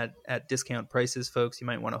unloading them at discount prices, folks, you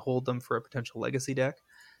might want to hold them for a potential Legacy deck.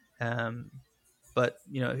 But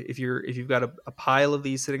if you've got a pile of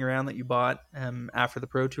these sitting around that you bought after the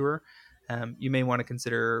Pro Tour, you may want to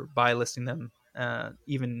consider buy listing them,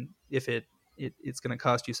 even if it's going to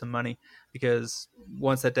cost you some money, because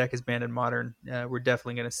once that deck is banned in Modern, we're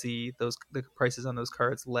definitely going to see the prices on those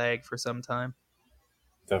cards lag for some time.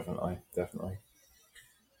 Definitely.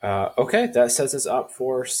 Okay, that sets us up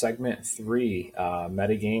for segment 3,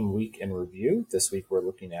 metagame week in review. This week we're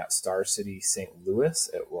looking at Star City St. Louis.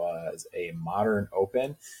 It was a Modern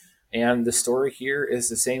Open, and the story here is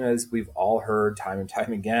the same as we've all heard time and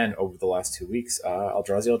time again over the last 2 weeks.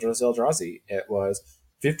 Eldrazi. It was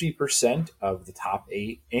 50% of the top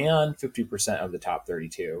 8 and 50% of the top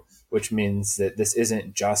 32, which means that this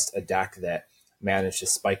isn't just a deck that managed to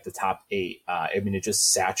spike the top 8. It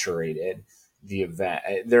just saturated the event.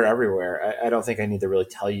 They're everywhere. I don't think I need to really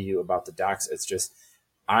tell you about the decks. It's just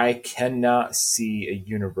I cannot see a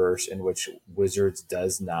universe in which Wizards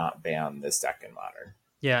does not ban this deck in Modern.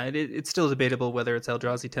 Yeah, it's still debatable whether it's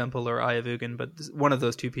Eldrazi Temple or Eye of Ugin, but one of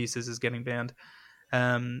those 2 pieces is getting banned.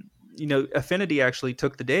 Affinity actually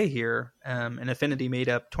took the day here, and Affinity made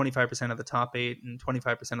up 25% of the top 8 and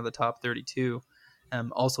 25% of the top 32.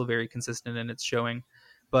 Also very consistent in its showing.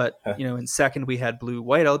 But, in second, we had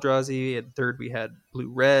blue-white Eldrazi. In third, we had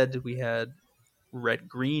blue-red. We had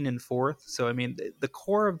red-green in fourth. So, I mean, the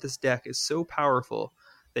core of this deck is so powerful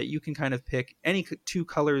that you can kind of pick any 2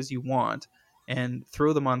 colors you want and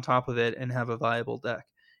throw them on top of it and have a viable deck.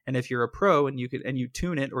 And if you're a pro and you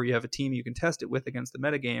tune it, or you have a team you can test it with against the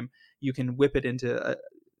metagame, you can whip it into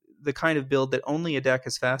the kind of build that only a deck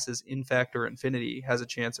as fast as Infect or Infinity has a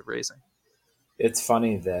chance of racing. It's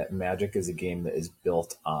funny that Magic is a game that is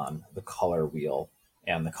built on the color wheel,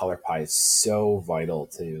 and the color pie is so vital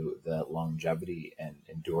to the longevity and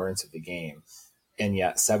endurance of the game. And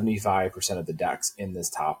yet 75% of the decks in this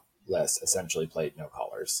top list essentially played no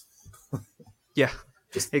colors. Yeah,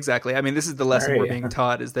 exactly. I mean, this is the lesson we're being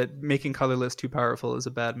taught, is that making colorless too powerful is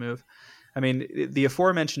a bad move. I mean, the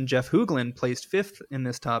aforementioned Jeff Hoogland placed 5th in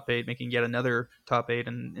this top 8, making yet another top 8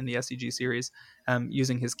 in the SCG series,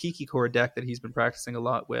 using his Kiki Core deck that he's been practicing a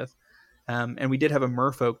lot with. And we did have a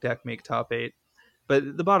Merfolk deck make top 8.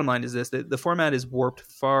 But the bottom line is this: that the format is warped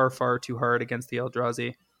far, far too hard against the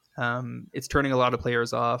Eldrazi. It's turning a lot of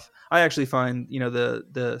players off. I actually find,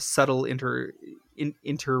 the subtle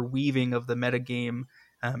interweaving of the metagame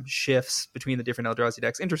shifts between the different Eldrazi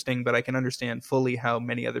decks interesting, but I can understand fully how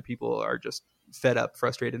many other people are just fed up,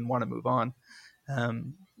 frustrated, and want to move on.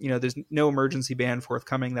 There's no emergency ban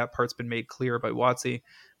forthcoming. That part's been made clear by WotC,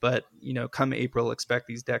 but come April, expect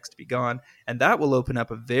these decks to be gone, and that will open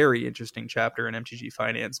up a very interesting chapter in MTG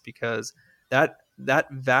Finance, because that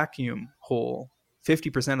vacuum hole,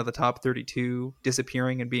 50% of the top 32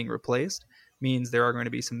 disappearing and being replaced, means there are going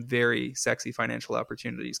to be some very sexy financial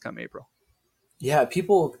opportunities come April. Yeah, I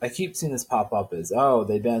keep seeing this pop up as,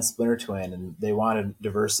 they banned Splinter Twin and they wanted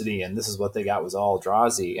diversity, and this is what they got was all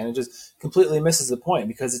Eldrazi. And it just completely misses the point,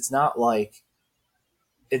 because it's not like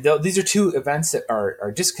these are 2 events that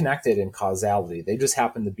are disconnected in causality. They just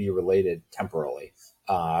happen to be related temporally.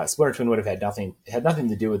 Splinter Twin would have had nothing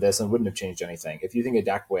to do with this and wouldn't have changed anything. If you think a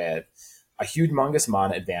deck with a humongous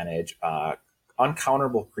mana advantage,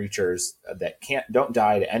 uncounterable creatures that don't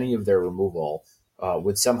die to any of their removal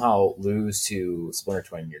would somehow lose to Splinter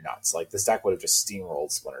Twin, you're nuts. Like, this deck would have just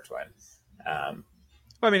steamrolled Splinter Twin. Well,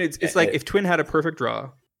 I mean, it's like if Twin had a perfect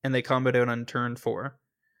draw and they comboed out on turn 4,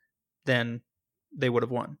 then they would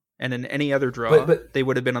have won. And in any other draw, they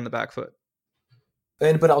would have been on the back foot.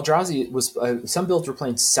 But Eldrazi was some builds were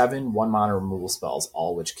playing 7 1-mana removal spells,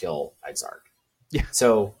 all which kill Exarch. Yeah.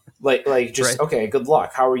 So like just Right. Okay, good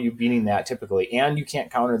luck. How are you beating that typically? And you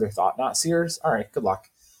can't counter their Thought Knot Seers. All right, good luck.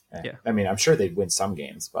 Yeah. I mean, I'm sure they'd win some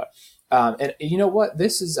games, but and you know what?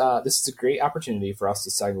 This is a great opportunity for us to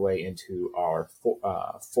segue into our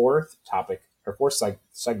fourth topic, or fourth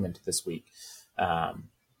segment this week.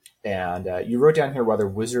 And you wrote down here whether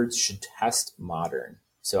Wizards should test Modern.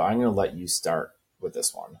 So I'm going to let you start with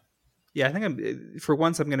this one. Yeah, I think for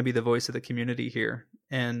once I'm going to be the voice of the community here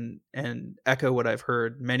and echo what I've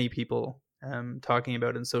heard many people talking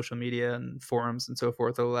about in social media and forums and so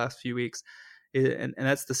forth over the last few weeks. And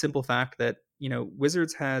that's the simple fact that,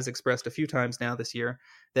 Wizards has expressed a few times now this year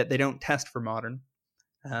that they don't test for Modern.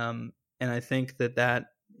 And I think that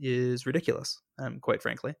is ridiculous, quite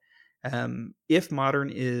frankly. If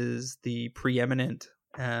Modern is the preeminent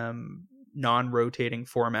non-rotating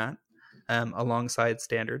format alongside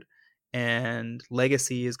Standard, and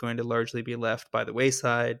Legacy is going to largely be left by the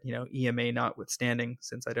wayside, EMA notwithstanding,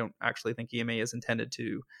 since I don't actually think EMA is intended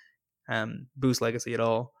to boost Legacy at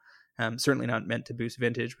all. Certainly not meant to boost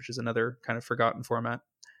Vintage, which is another kind of forgotten format.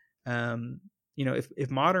 If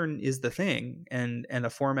Modern is the thing and a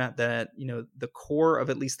format that, the core of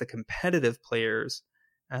at least the competitive players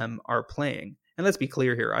are playing, and let's be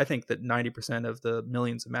clear here, I think that 90% of the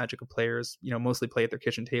millions of Magic players, mostly play at their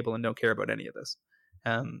kitchen table and don't care about any of this.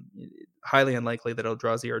 Highly unlikely that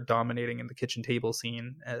Eldrazi are dominating in the kitchen table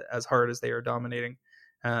scene as hard as they are dominating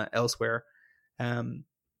elsewhere.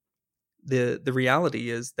 The reality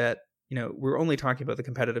is that, we're only talking about the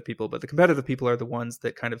competitive people, but the competitive people are the ones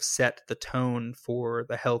that kind of set the tone for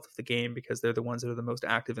the health of the game, because they're the ones that are the most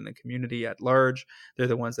active in the community at large. They're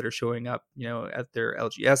the ones that are showing up, at their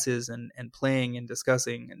LGSs and playing and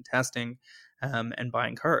discussing and testing and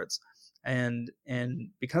buying cards. And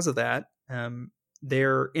because of that,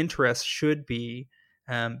 their interests should be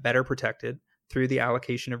better protected through the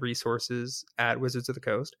allocation of resources at Wizards of the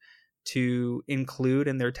Coast to include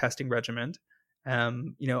in their testing regiment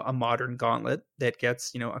a Modern gauntlet that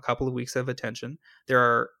gets a couple of weeks of attention. There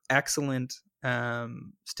are excellent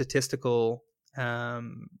statistical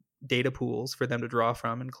data pools for them to draw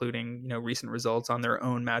from, including recent results on their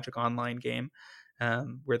own Magic Online game,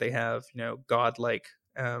 where they have godlike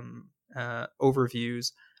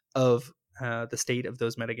overviews of the state of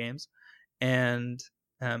those metagames, and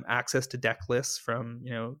access to deck lists from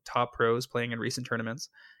top pros playing in recent tournaments.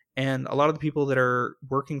 And a lot of the people that are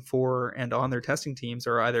working for and on their testing teams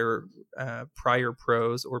are either prior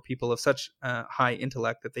pros or people of such high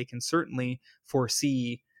intellect that they can certainly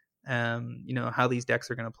foresee, how these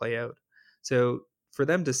decks are going to play out. So for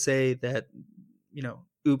them to say that,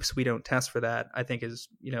 oops, we don't test for that, I think is,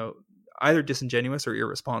 either disingenuous or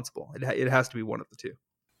irresponsible. It has to be one of the two.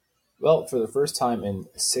 Well, for the first time in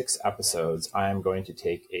 6 episodes, I am going to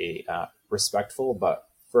take a respectful but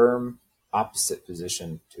firm opposite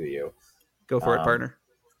position to you. Go for it, partner.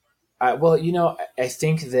 I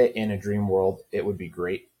think that in a dream world, it would be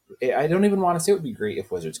great. I don't even want to say it would be great if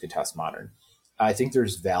Wizards could test Modern. I think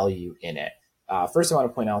there's value in it. First, I want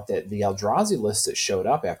to point out that the Eldrazi lists that showed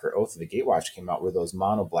up after Oath of the Gatewatch came out were those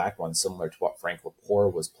mono black ones, similar to what Frank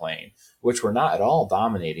Lepore was playing, which were not at all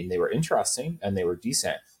dominating. They were interesting and they were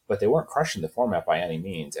decent, but they weren't crushing the format by any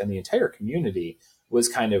means. And the entire community was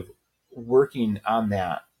kind of working on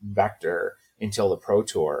that vector until the Pro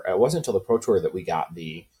Tour. It wasn't until the Pro Tour that we got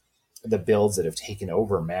the builds that have taken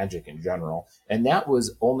over Magic in general. And that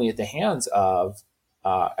was only at the hands of,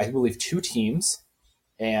 I believe, 2 teams.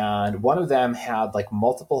 And one of them had like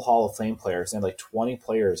multiple Hall of Fame players and like 20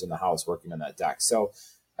 players in the house working on that deck. So,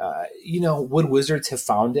 would Wizards have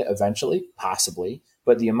found it eventually? Possibly.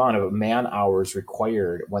 But the amount of man hours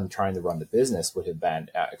required when trying to run the business would have been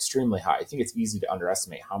extremely high. I think it's easy to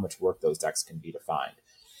underestimate how much work those decks can be to find.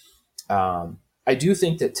 I do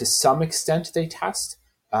think that to some extent they test.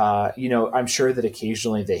 I'm sure that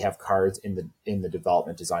occasionally they have cards in the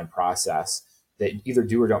development design process that either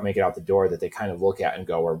do or don't make it out the door that they kind of look at and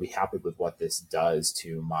go, are we happy with what this does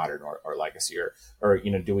to Modern or Legacy? Or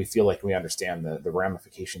do we feel like we understand the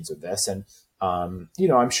ramifications of this? And,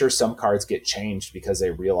 I'm sure some cards get changed because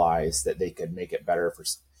they realize that they could make it better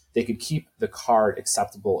they could keep the card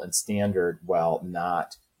acceptable and Standard while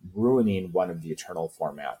not ruining one of the eternal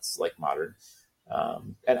formats like Modern.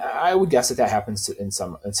 And I would guess that happens in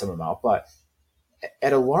some amount, but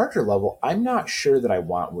at a larger level, I'm not sure that I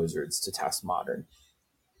want Wizards to test Modern.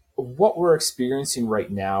 What we're experiencing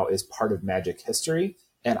right now is part of Magic history.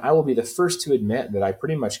 And I will be the first to admit that I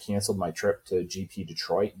pretty much canceled my trip to GP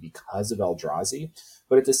Detroit because of Eldrazi.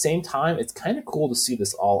 But at the same time, it's kind of cool to see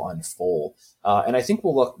this all unfold. And I think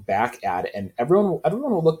we'll look back at it, and everyone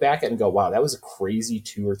will look back at it and go, wow, that was a crazy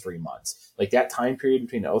 2 or 3 months. Like that time period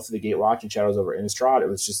between Oath of the Gatewatch and Shadows over Innistrad, it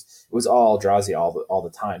was all Eldrazi all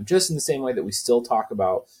the time. Just in the same way that we still talk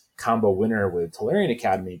about combo winner with Tolarian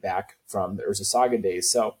Academy back from the Urza Saga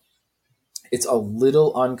days. So it's a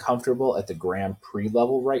little uncomfortable at the Grand Prix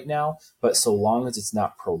level right now, but so long as it's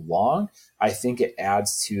not prolonged, I think it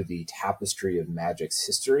adds to the tapestry of Magic's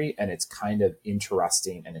history, and it's kind of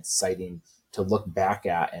interesting and exciting to look back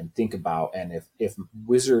at and think about. And if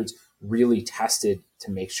Wizards really tested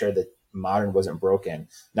to make sure that Modern wasn't broken,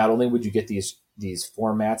 not only would you get these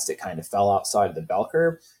formats that kind of fell outside of the bell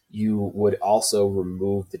curve, you would also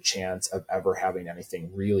remove the chance of ever having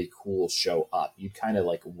anything really cool show up. You kind of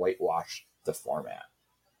like whitewash the format.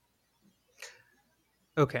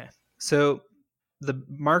 Okay. So the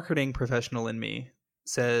marketing professional in me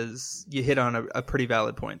says you hit on a pretty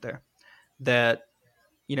valid point there, that,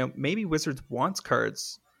 maybe Wizards wants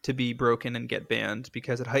cards to be broken and get banned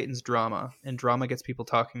because it heightens drama, and drama gets people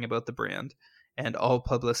talking about the brand, and all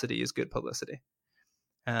publicity is good publicity.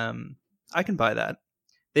 I can buy that.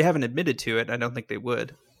 They haven't admitted to it. I don't think they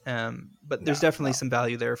would. But there's definitely some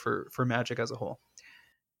value there for Magic as a whole.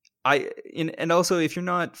 And also, if you're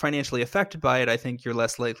not financially affected by it, I think you're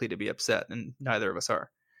less likely to be upset, and neither of us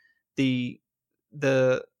are. The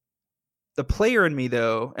player in me,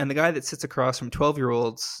 though, and the guy that sits across from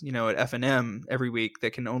 12-year-olds, at F&M every week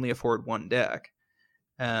that can only afford one deck,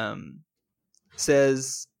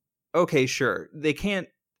 says, okay, sure, they can't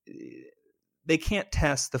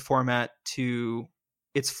test the format to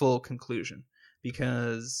its full conclusion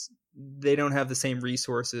because they don't have the same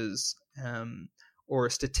resources or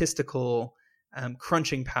statistical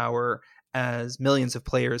crunching power as millions of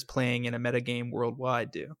players playing in a metagame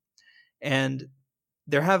worldwide do. And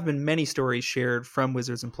there have been many stories shared from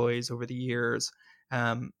Wizards employees over the years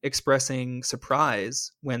expressing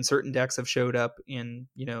surprise when certain decks have showed up in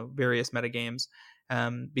various metagames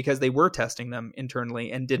because they were testing them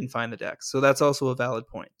internally and didn't find the decks. So that's also a valid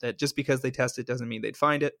point, that just because they test it doesn't mean they'd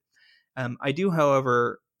find it. I do,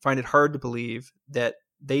 however, find it hard to believe that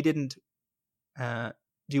they didn't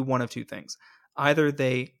do one of two things. Either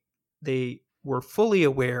they were fully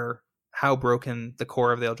aware how broken the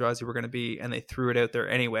core of the Eldrazi were going to be, and they threw it out there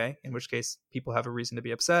anyway, in which case people have a reason to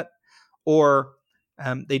be upset, or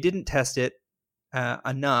they didn't test it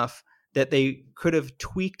enough that they could have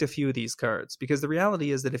tweaked a few of these cards. Because the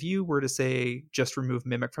reality is that if you were to say just remove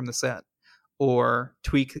Mimic from the set, or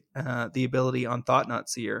tweak the ability on Thought-Knot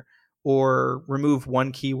Seer, or remove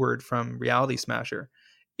one keyword from Reality Smasher,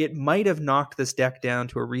 it might have knocked this deck down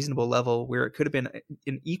to a reasonable level where it could have been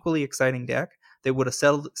an equally exciting deck that would have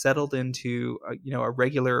settled into a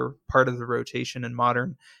regular part of the rotation in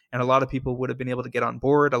Modern, and a lot of people would have been able to get on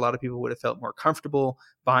board. A lot of people would have felt more comfortable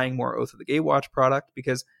buying more Oath of the Gatewatch product,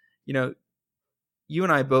 because you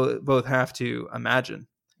and I both have to imagine,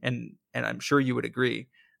 and I'm sure you would agree,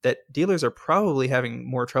 that dealers are probably having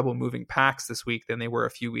more trouble moving packs this week than they were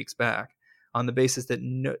a few weeks back, on the basis that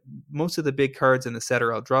most of the big cards in the set are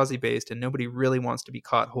Eldrazi based, and nobody really wants to be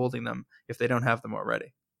caught holding them if they don't have them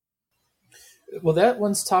already. Well, that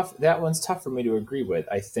one's tough. That one's tough for me to agree with.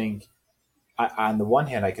 I think, on the one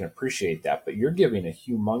hand, I can appreciate that, but you're giving a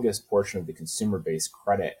humongous portion of the consumer base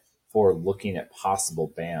credit for looking at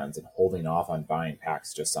possible bans and holding off on buying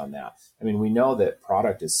packs just on that. I mean, we know that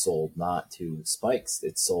product is sold not to spikes;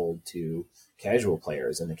 it's sold to casual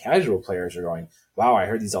players, and the casual players are going, wow, I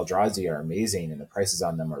heard these Eldrazi are amazing and the prices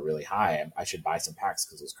on them are really high. I should buy some packs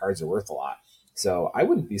because those cards are worth a lot. So I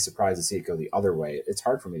wouldn't be surprised to see it go the other way. It's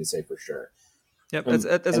hard for me to say for sure. Yep, that's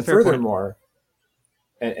a fair point.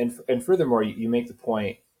 And furthermore, you make the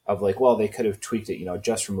point of like, well, they could have tweaked it,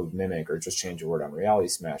 just remove Mimic or just change a word on Reality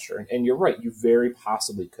Smasher. And you're right, you very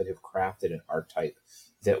possibly could have crafted an archetype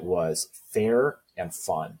that was fair and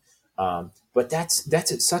fun. But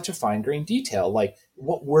that's such a fine-grained detail. Like,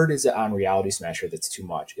 what word is it on Reality Smasher that's too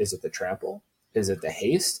much? Is it the trample? Is it the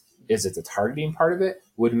haste? Is it the targeting part of it?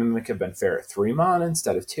 Would Mimic have been fair at 3 mana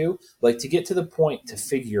instead of 2? Like, to get to the point to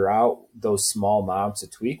figure out those small mobs to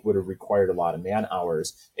tweak would have required a lot of man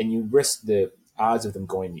hours, and you risk the odds of them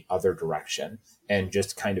going the other direction and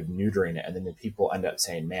just kind of neutering it. And then the people end up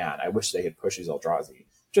saying, man, I wish they had pushed these Eldrazi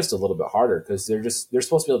just a little bit harder, because they're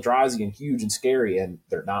supposed to be Eldrazi and huge and scary, and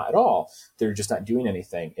they're not at all. They're just not doing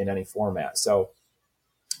anything in any format. So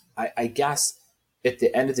I guess at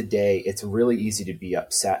the end of the day, it's really easy to be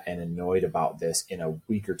upset and annoyed about this in a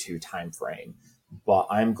week or two time frame. But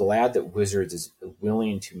I'm glad that Wizards is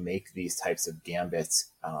willing to make these types of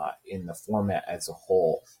gambits in the format as a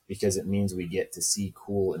whole, because it means we get to see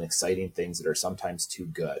cool and exciting things that are sometimes too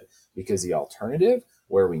good. Because the alternative,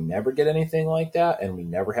 where we never get anything like that and we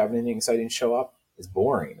never have anything exciting show up, is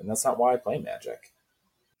boring. And that's not why I play Magic.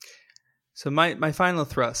 So my final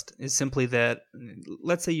thrust is simply that,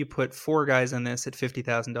 let's say you put 4 guys on this at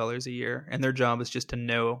 $50,000 a year, and their job is just to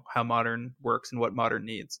know how Modern works and what Modern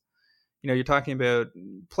needs. You're talking about,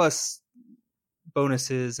 plus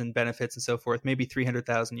bonuses and benefits and so forth, maybe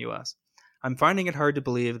 300,000 US. I'm finding it hard to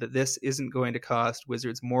believe that this isn't going to cost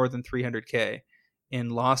Wizards more than 300K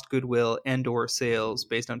in lost goodwill and or sales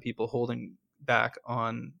based on people holding back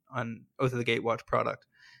on Oath of the Gatewatch product.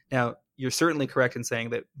 Now, you're certainly correct in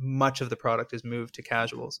saying that much of the product is moved to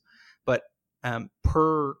casuals, but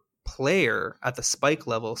per player at the spike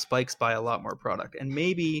level, spikes buy a lot more product. And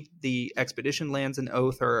maybe the expedition lands in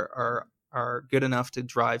Oath are good enough to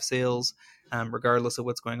drive sales, regardless of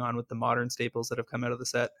what's going on with the Modern staples that have come out of the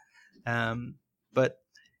set. But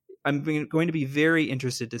I'm going to be very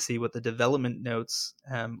interested to see what the development notes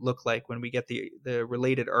look like when we get the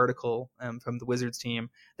related article from the Wizards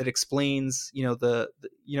team that explains, the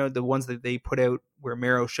ones that they put out where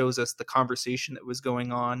Mero shows us the conversation that was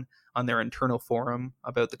going on their internal forum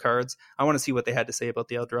about the cards. I want to see what they had to say about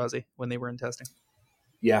the Eldrazi when they were in testing.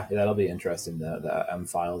 Yeah, that'll be interesting. The M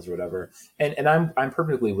files or whatever, and I'm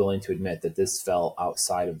perfectly willing to admit that this fell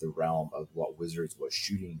outside of the realm of what Wizards was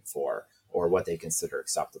shooting for or what they consider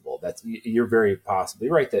acceptable. That's, you're very possibly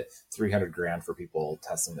right that 300 grand for people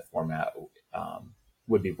testing the format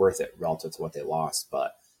would be worth it relative to what they lost,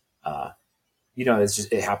 but it's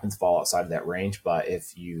just, it happens to fall outside of that range. But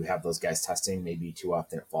if you have those guys testing, maybe too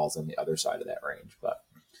often it falls on the other side of that range. But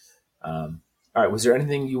all right, was there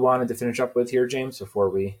anything you wanted to finish up with here, James, before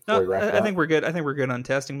we wrap it up? I think we're good. I think we're good on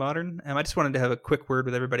testing Modern. I just wanted to have a quick word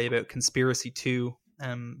with everybody about Conspiracy 2,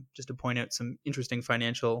 just to point out some interesting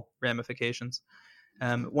financial ramifications.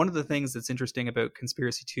 One of the things that's interesting about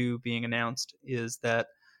Conspiracy 2 being announced is that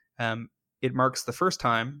it marks the first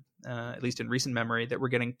time, at least in recent memory, that we're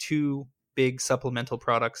getting 2 big supplemental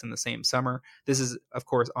products in the same summer. This is, of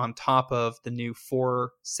course, on top of the new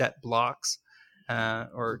 4 set blocks,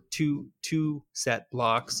 or two set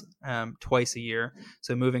blocks twice a year.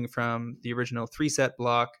 So moving from the original 3 set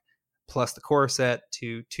block plus the core set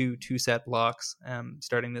to 2 set blocks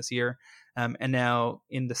starting this year. And now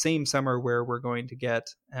in the same summer where we're going to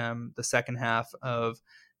get the second half of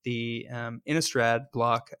the Innistrad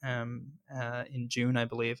block in June, I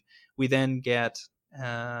believe, we then get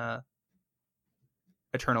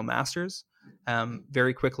Eternal Masters,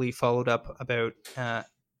 very quickly followed up about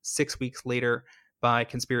 6 weeks later by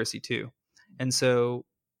Conspiracy 2. And so,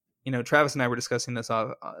 Travis and I were discussing this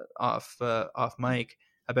off mic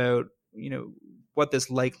about, what this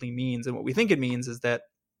likely means. And what we think it means is that,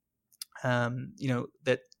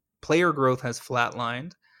 that player growth has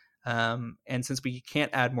flatlined. And since we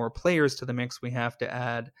can't add more players to the mix, we have to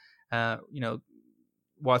add,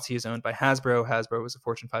 WotC is owned by Hasbro. Hasbro is a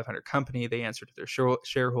Fortune 500 company. They answer to their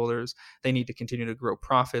shareholders. They need to continue to grow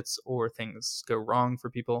profits or things go wrong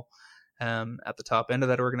for people at the top end of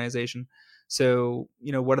that organization. So,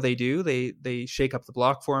 what do? They shake up the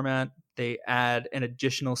block format. They add an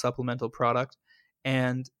additional supplemental product.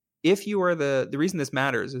 And if you are the reason this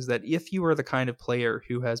matters is that if you are the kind of player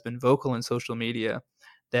who has been vocal in social media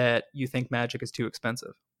that you think Magic is too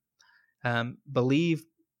expensive, believe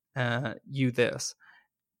you this.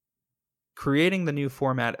 Creating the new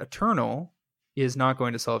format Eternal is not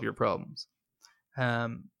going to solve your problems.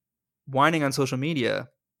 Whining on social media,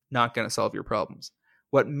 not going to solve your problems.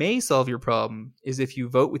 What may solve your problem is if you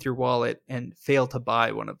vote with your wallet and fail to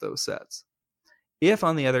buy one of those sets. If,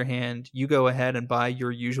 on the other hand, you go ahead and buy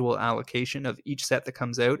your usual allocation of each set that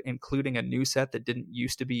comes out, including a new set that didn't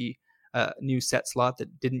used to be a new set slot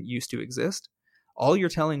that didn't used to exist, all you're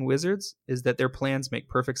telling Wizards is that their plans make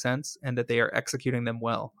perfect sense and that they are executing them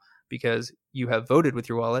well, because you have voted with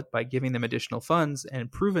your wallet by giving them additional funds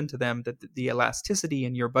and proven to them that the elasticity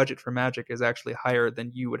in your budget for Magic is actually higher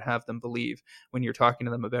than you would have them believe when you're talking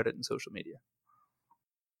to them about it in social media.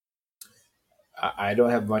 I don't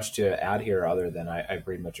have much to add here other than I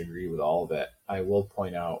pretty much agree with all of it. I will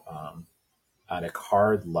point out on a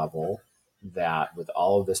card level that with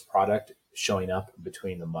all of this product showing up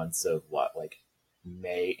between the months of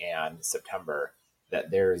May and September, that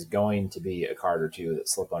there is going to be a card or two that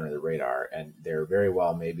slip under the radar, and there very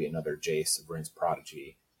well may be another Jace Vryn's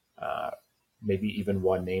Prodigy, maybe even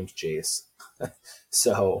one named Jace.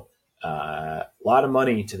 So a lot of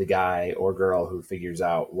money to the guy or girl who figures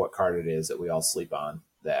out what card it is that we all sleep on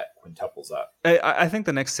that quintuples up. I think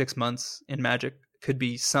the next 6 months in Magic could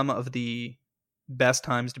be some of the best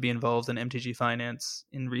times to be involved in MTG Finance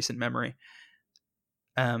in recent memory.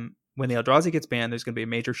 When the Eldrazi gets banned, there's going to be a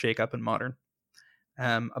major shakeup in Modern.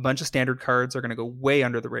 A bunch of standard cards are going to go way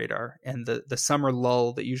under the radar, and the summer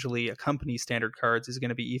lull that usually accompanies standard cards is going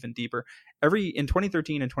to be even deeper. In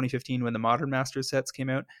 2013 and 2015, when the Modern Masters sets came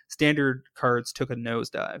out, standard cards took a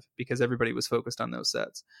nosedive because everybody was focused on those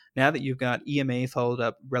sets. Now that you've got EMA followed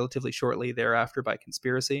up relatively shortly thereafter by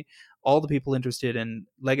Conspiracy, all the people interested in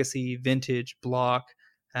Legacy, Vintage, Block,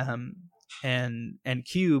 and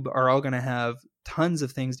Cube are all going to have tons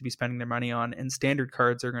of things to be spending their money on, and standard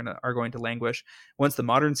cards are going to languish. Once the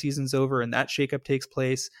Modern season's over and that shakeup takes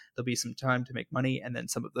place, there'll be some time to make money, and then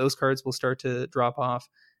some of those cards will start to drop off.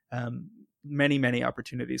 Many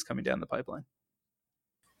opportunities coming down the pipeline.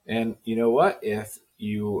 And you know what? If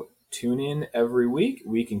you tune in every week,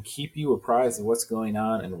 we can keep you apprised of what's going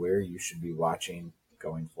on and where you should be watching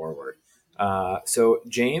going forward. So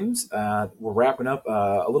James, we're wrapping up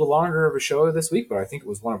a little longer of a show this week, but I think it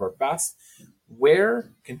was one of our best.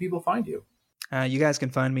 Where can people find you? You guys can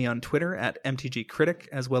find me on Twitter at MTG Critic,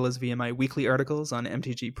 as well as via my weekly articles on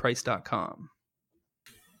mtgprice.com.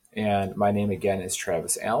 And my name again is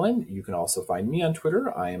Travis Allen. You can also find me on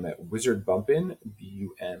Twitter. I am at WizardBumpin,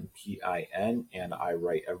 BUMPIN, and I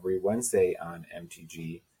write every Wednesday on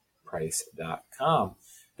mtgprice.com.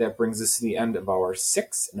 That brings us to the end of our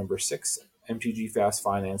number six MTG Fast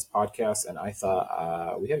Finance podcast, and I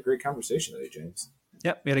thought we had a great conversation today, James.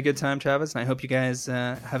 Yep, we had a good time, Travis, and I hope you guys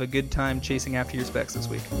have a good time chasing after your specs this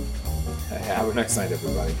week. Have a nice night,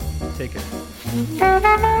 everybody. Take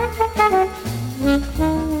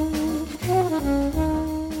care.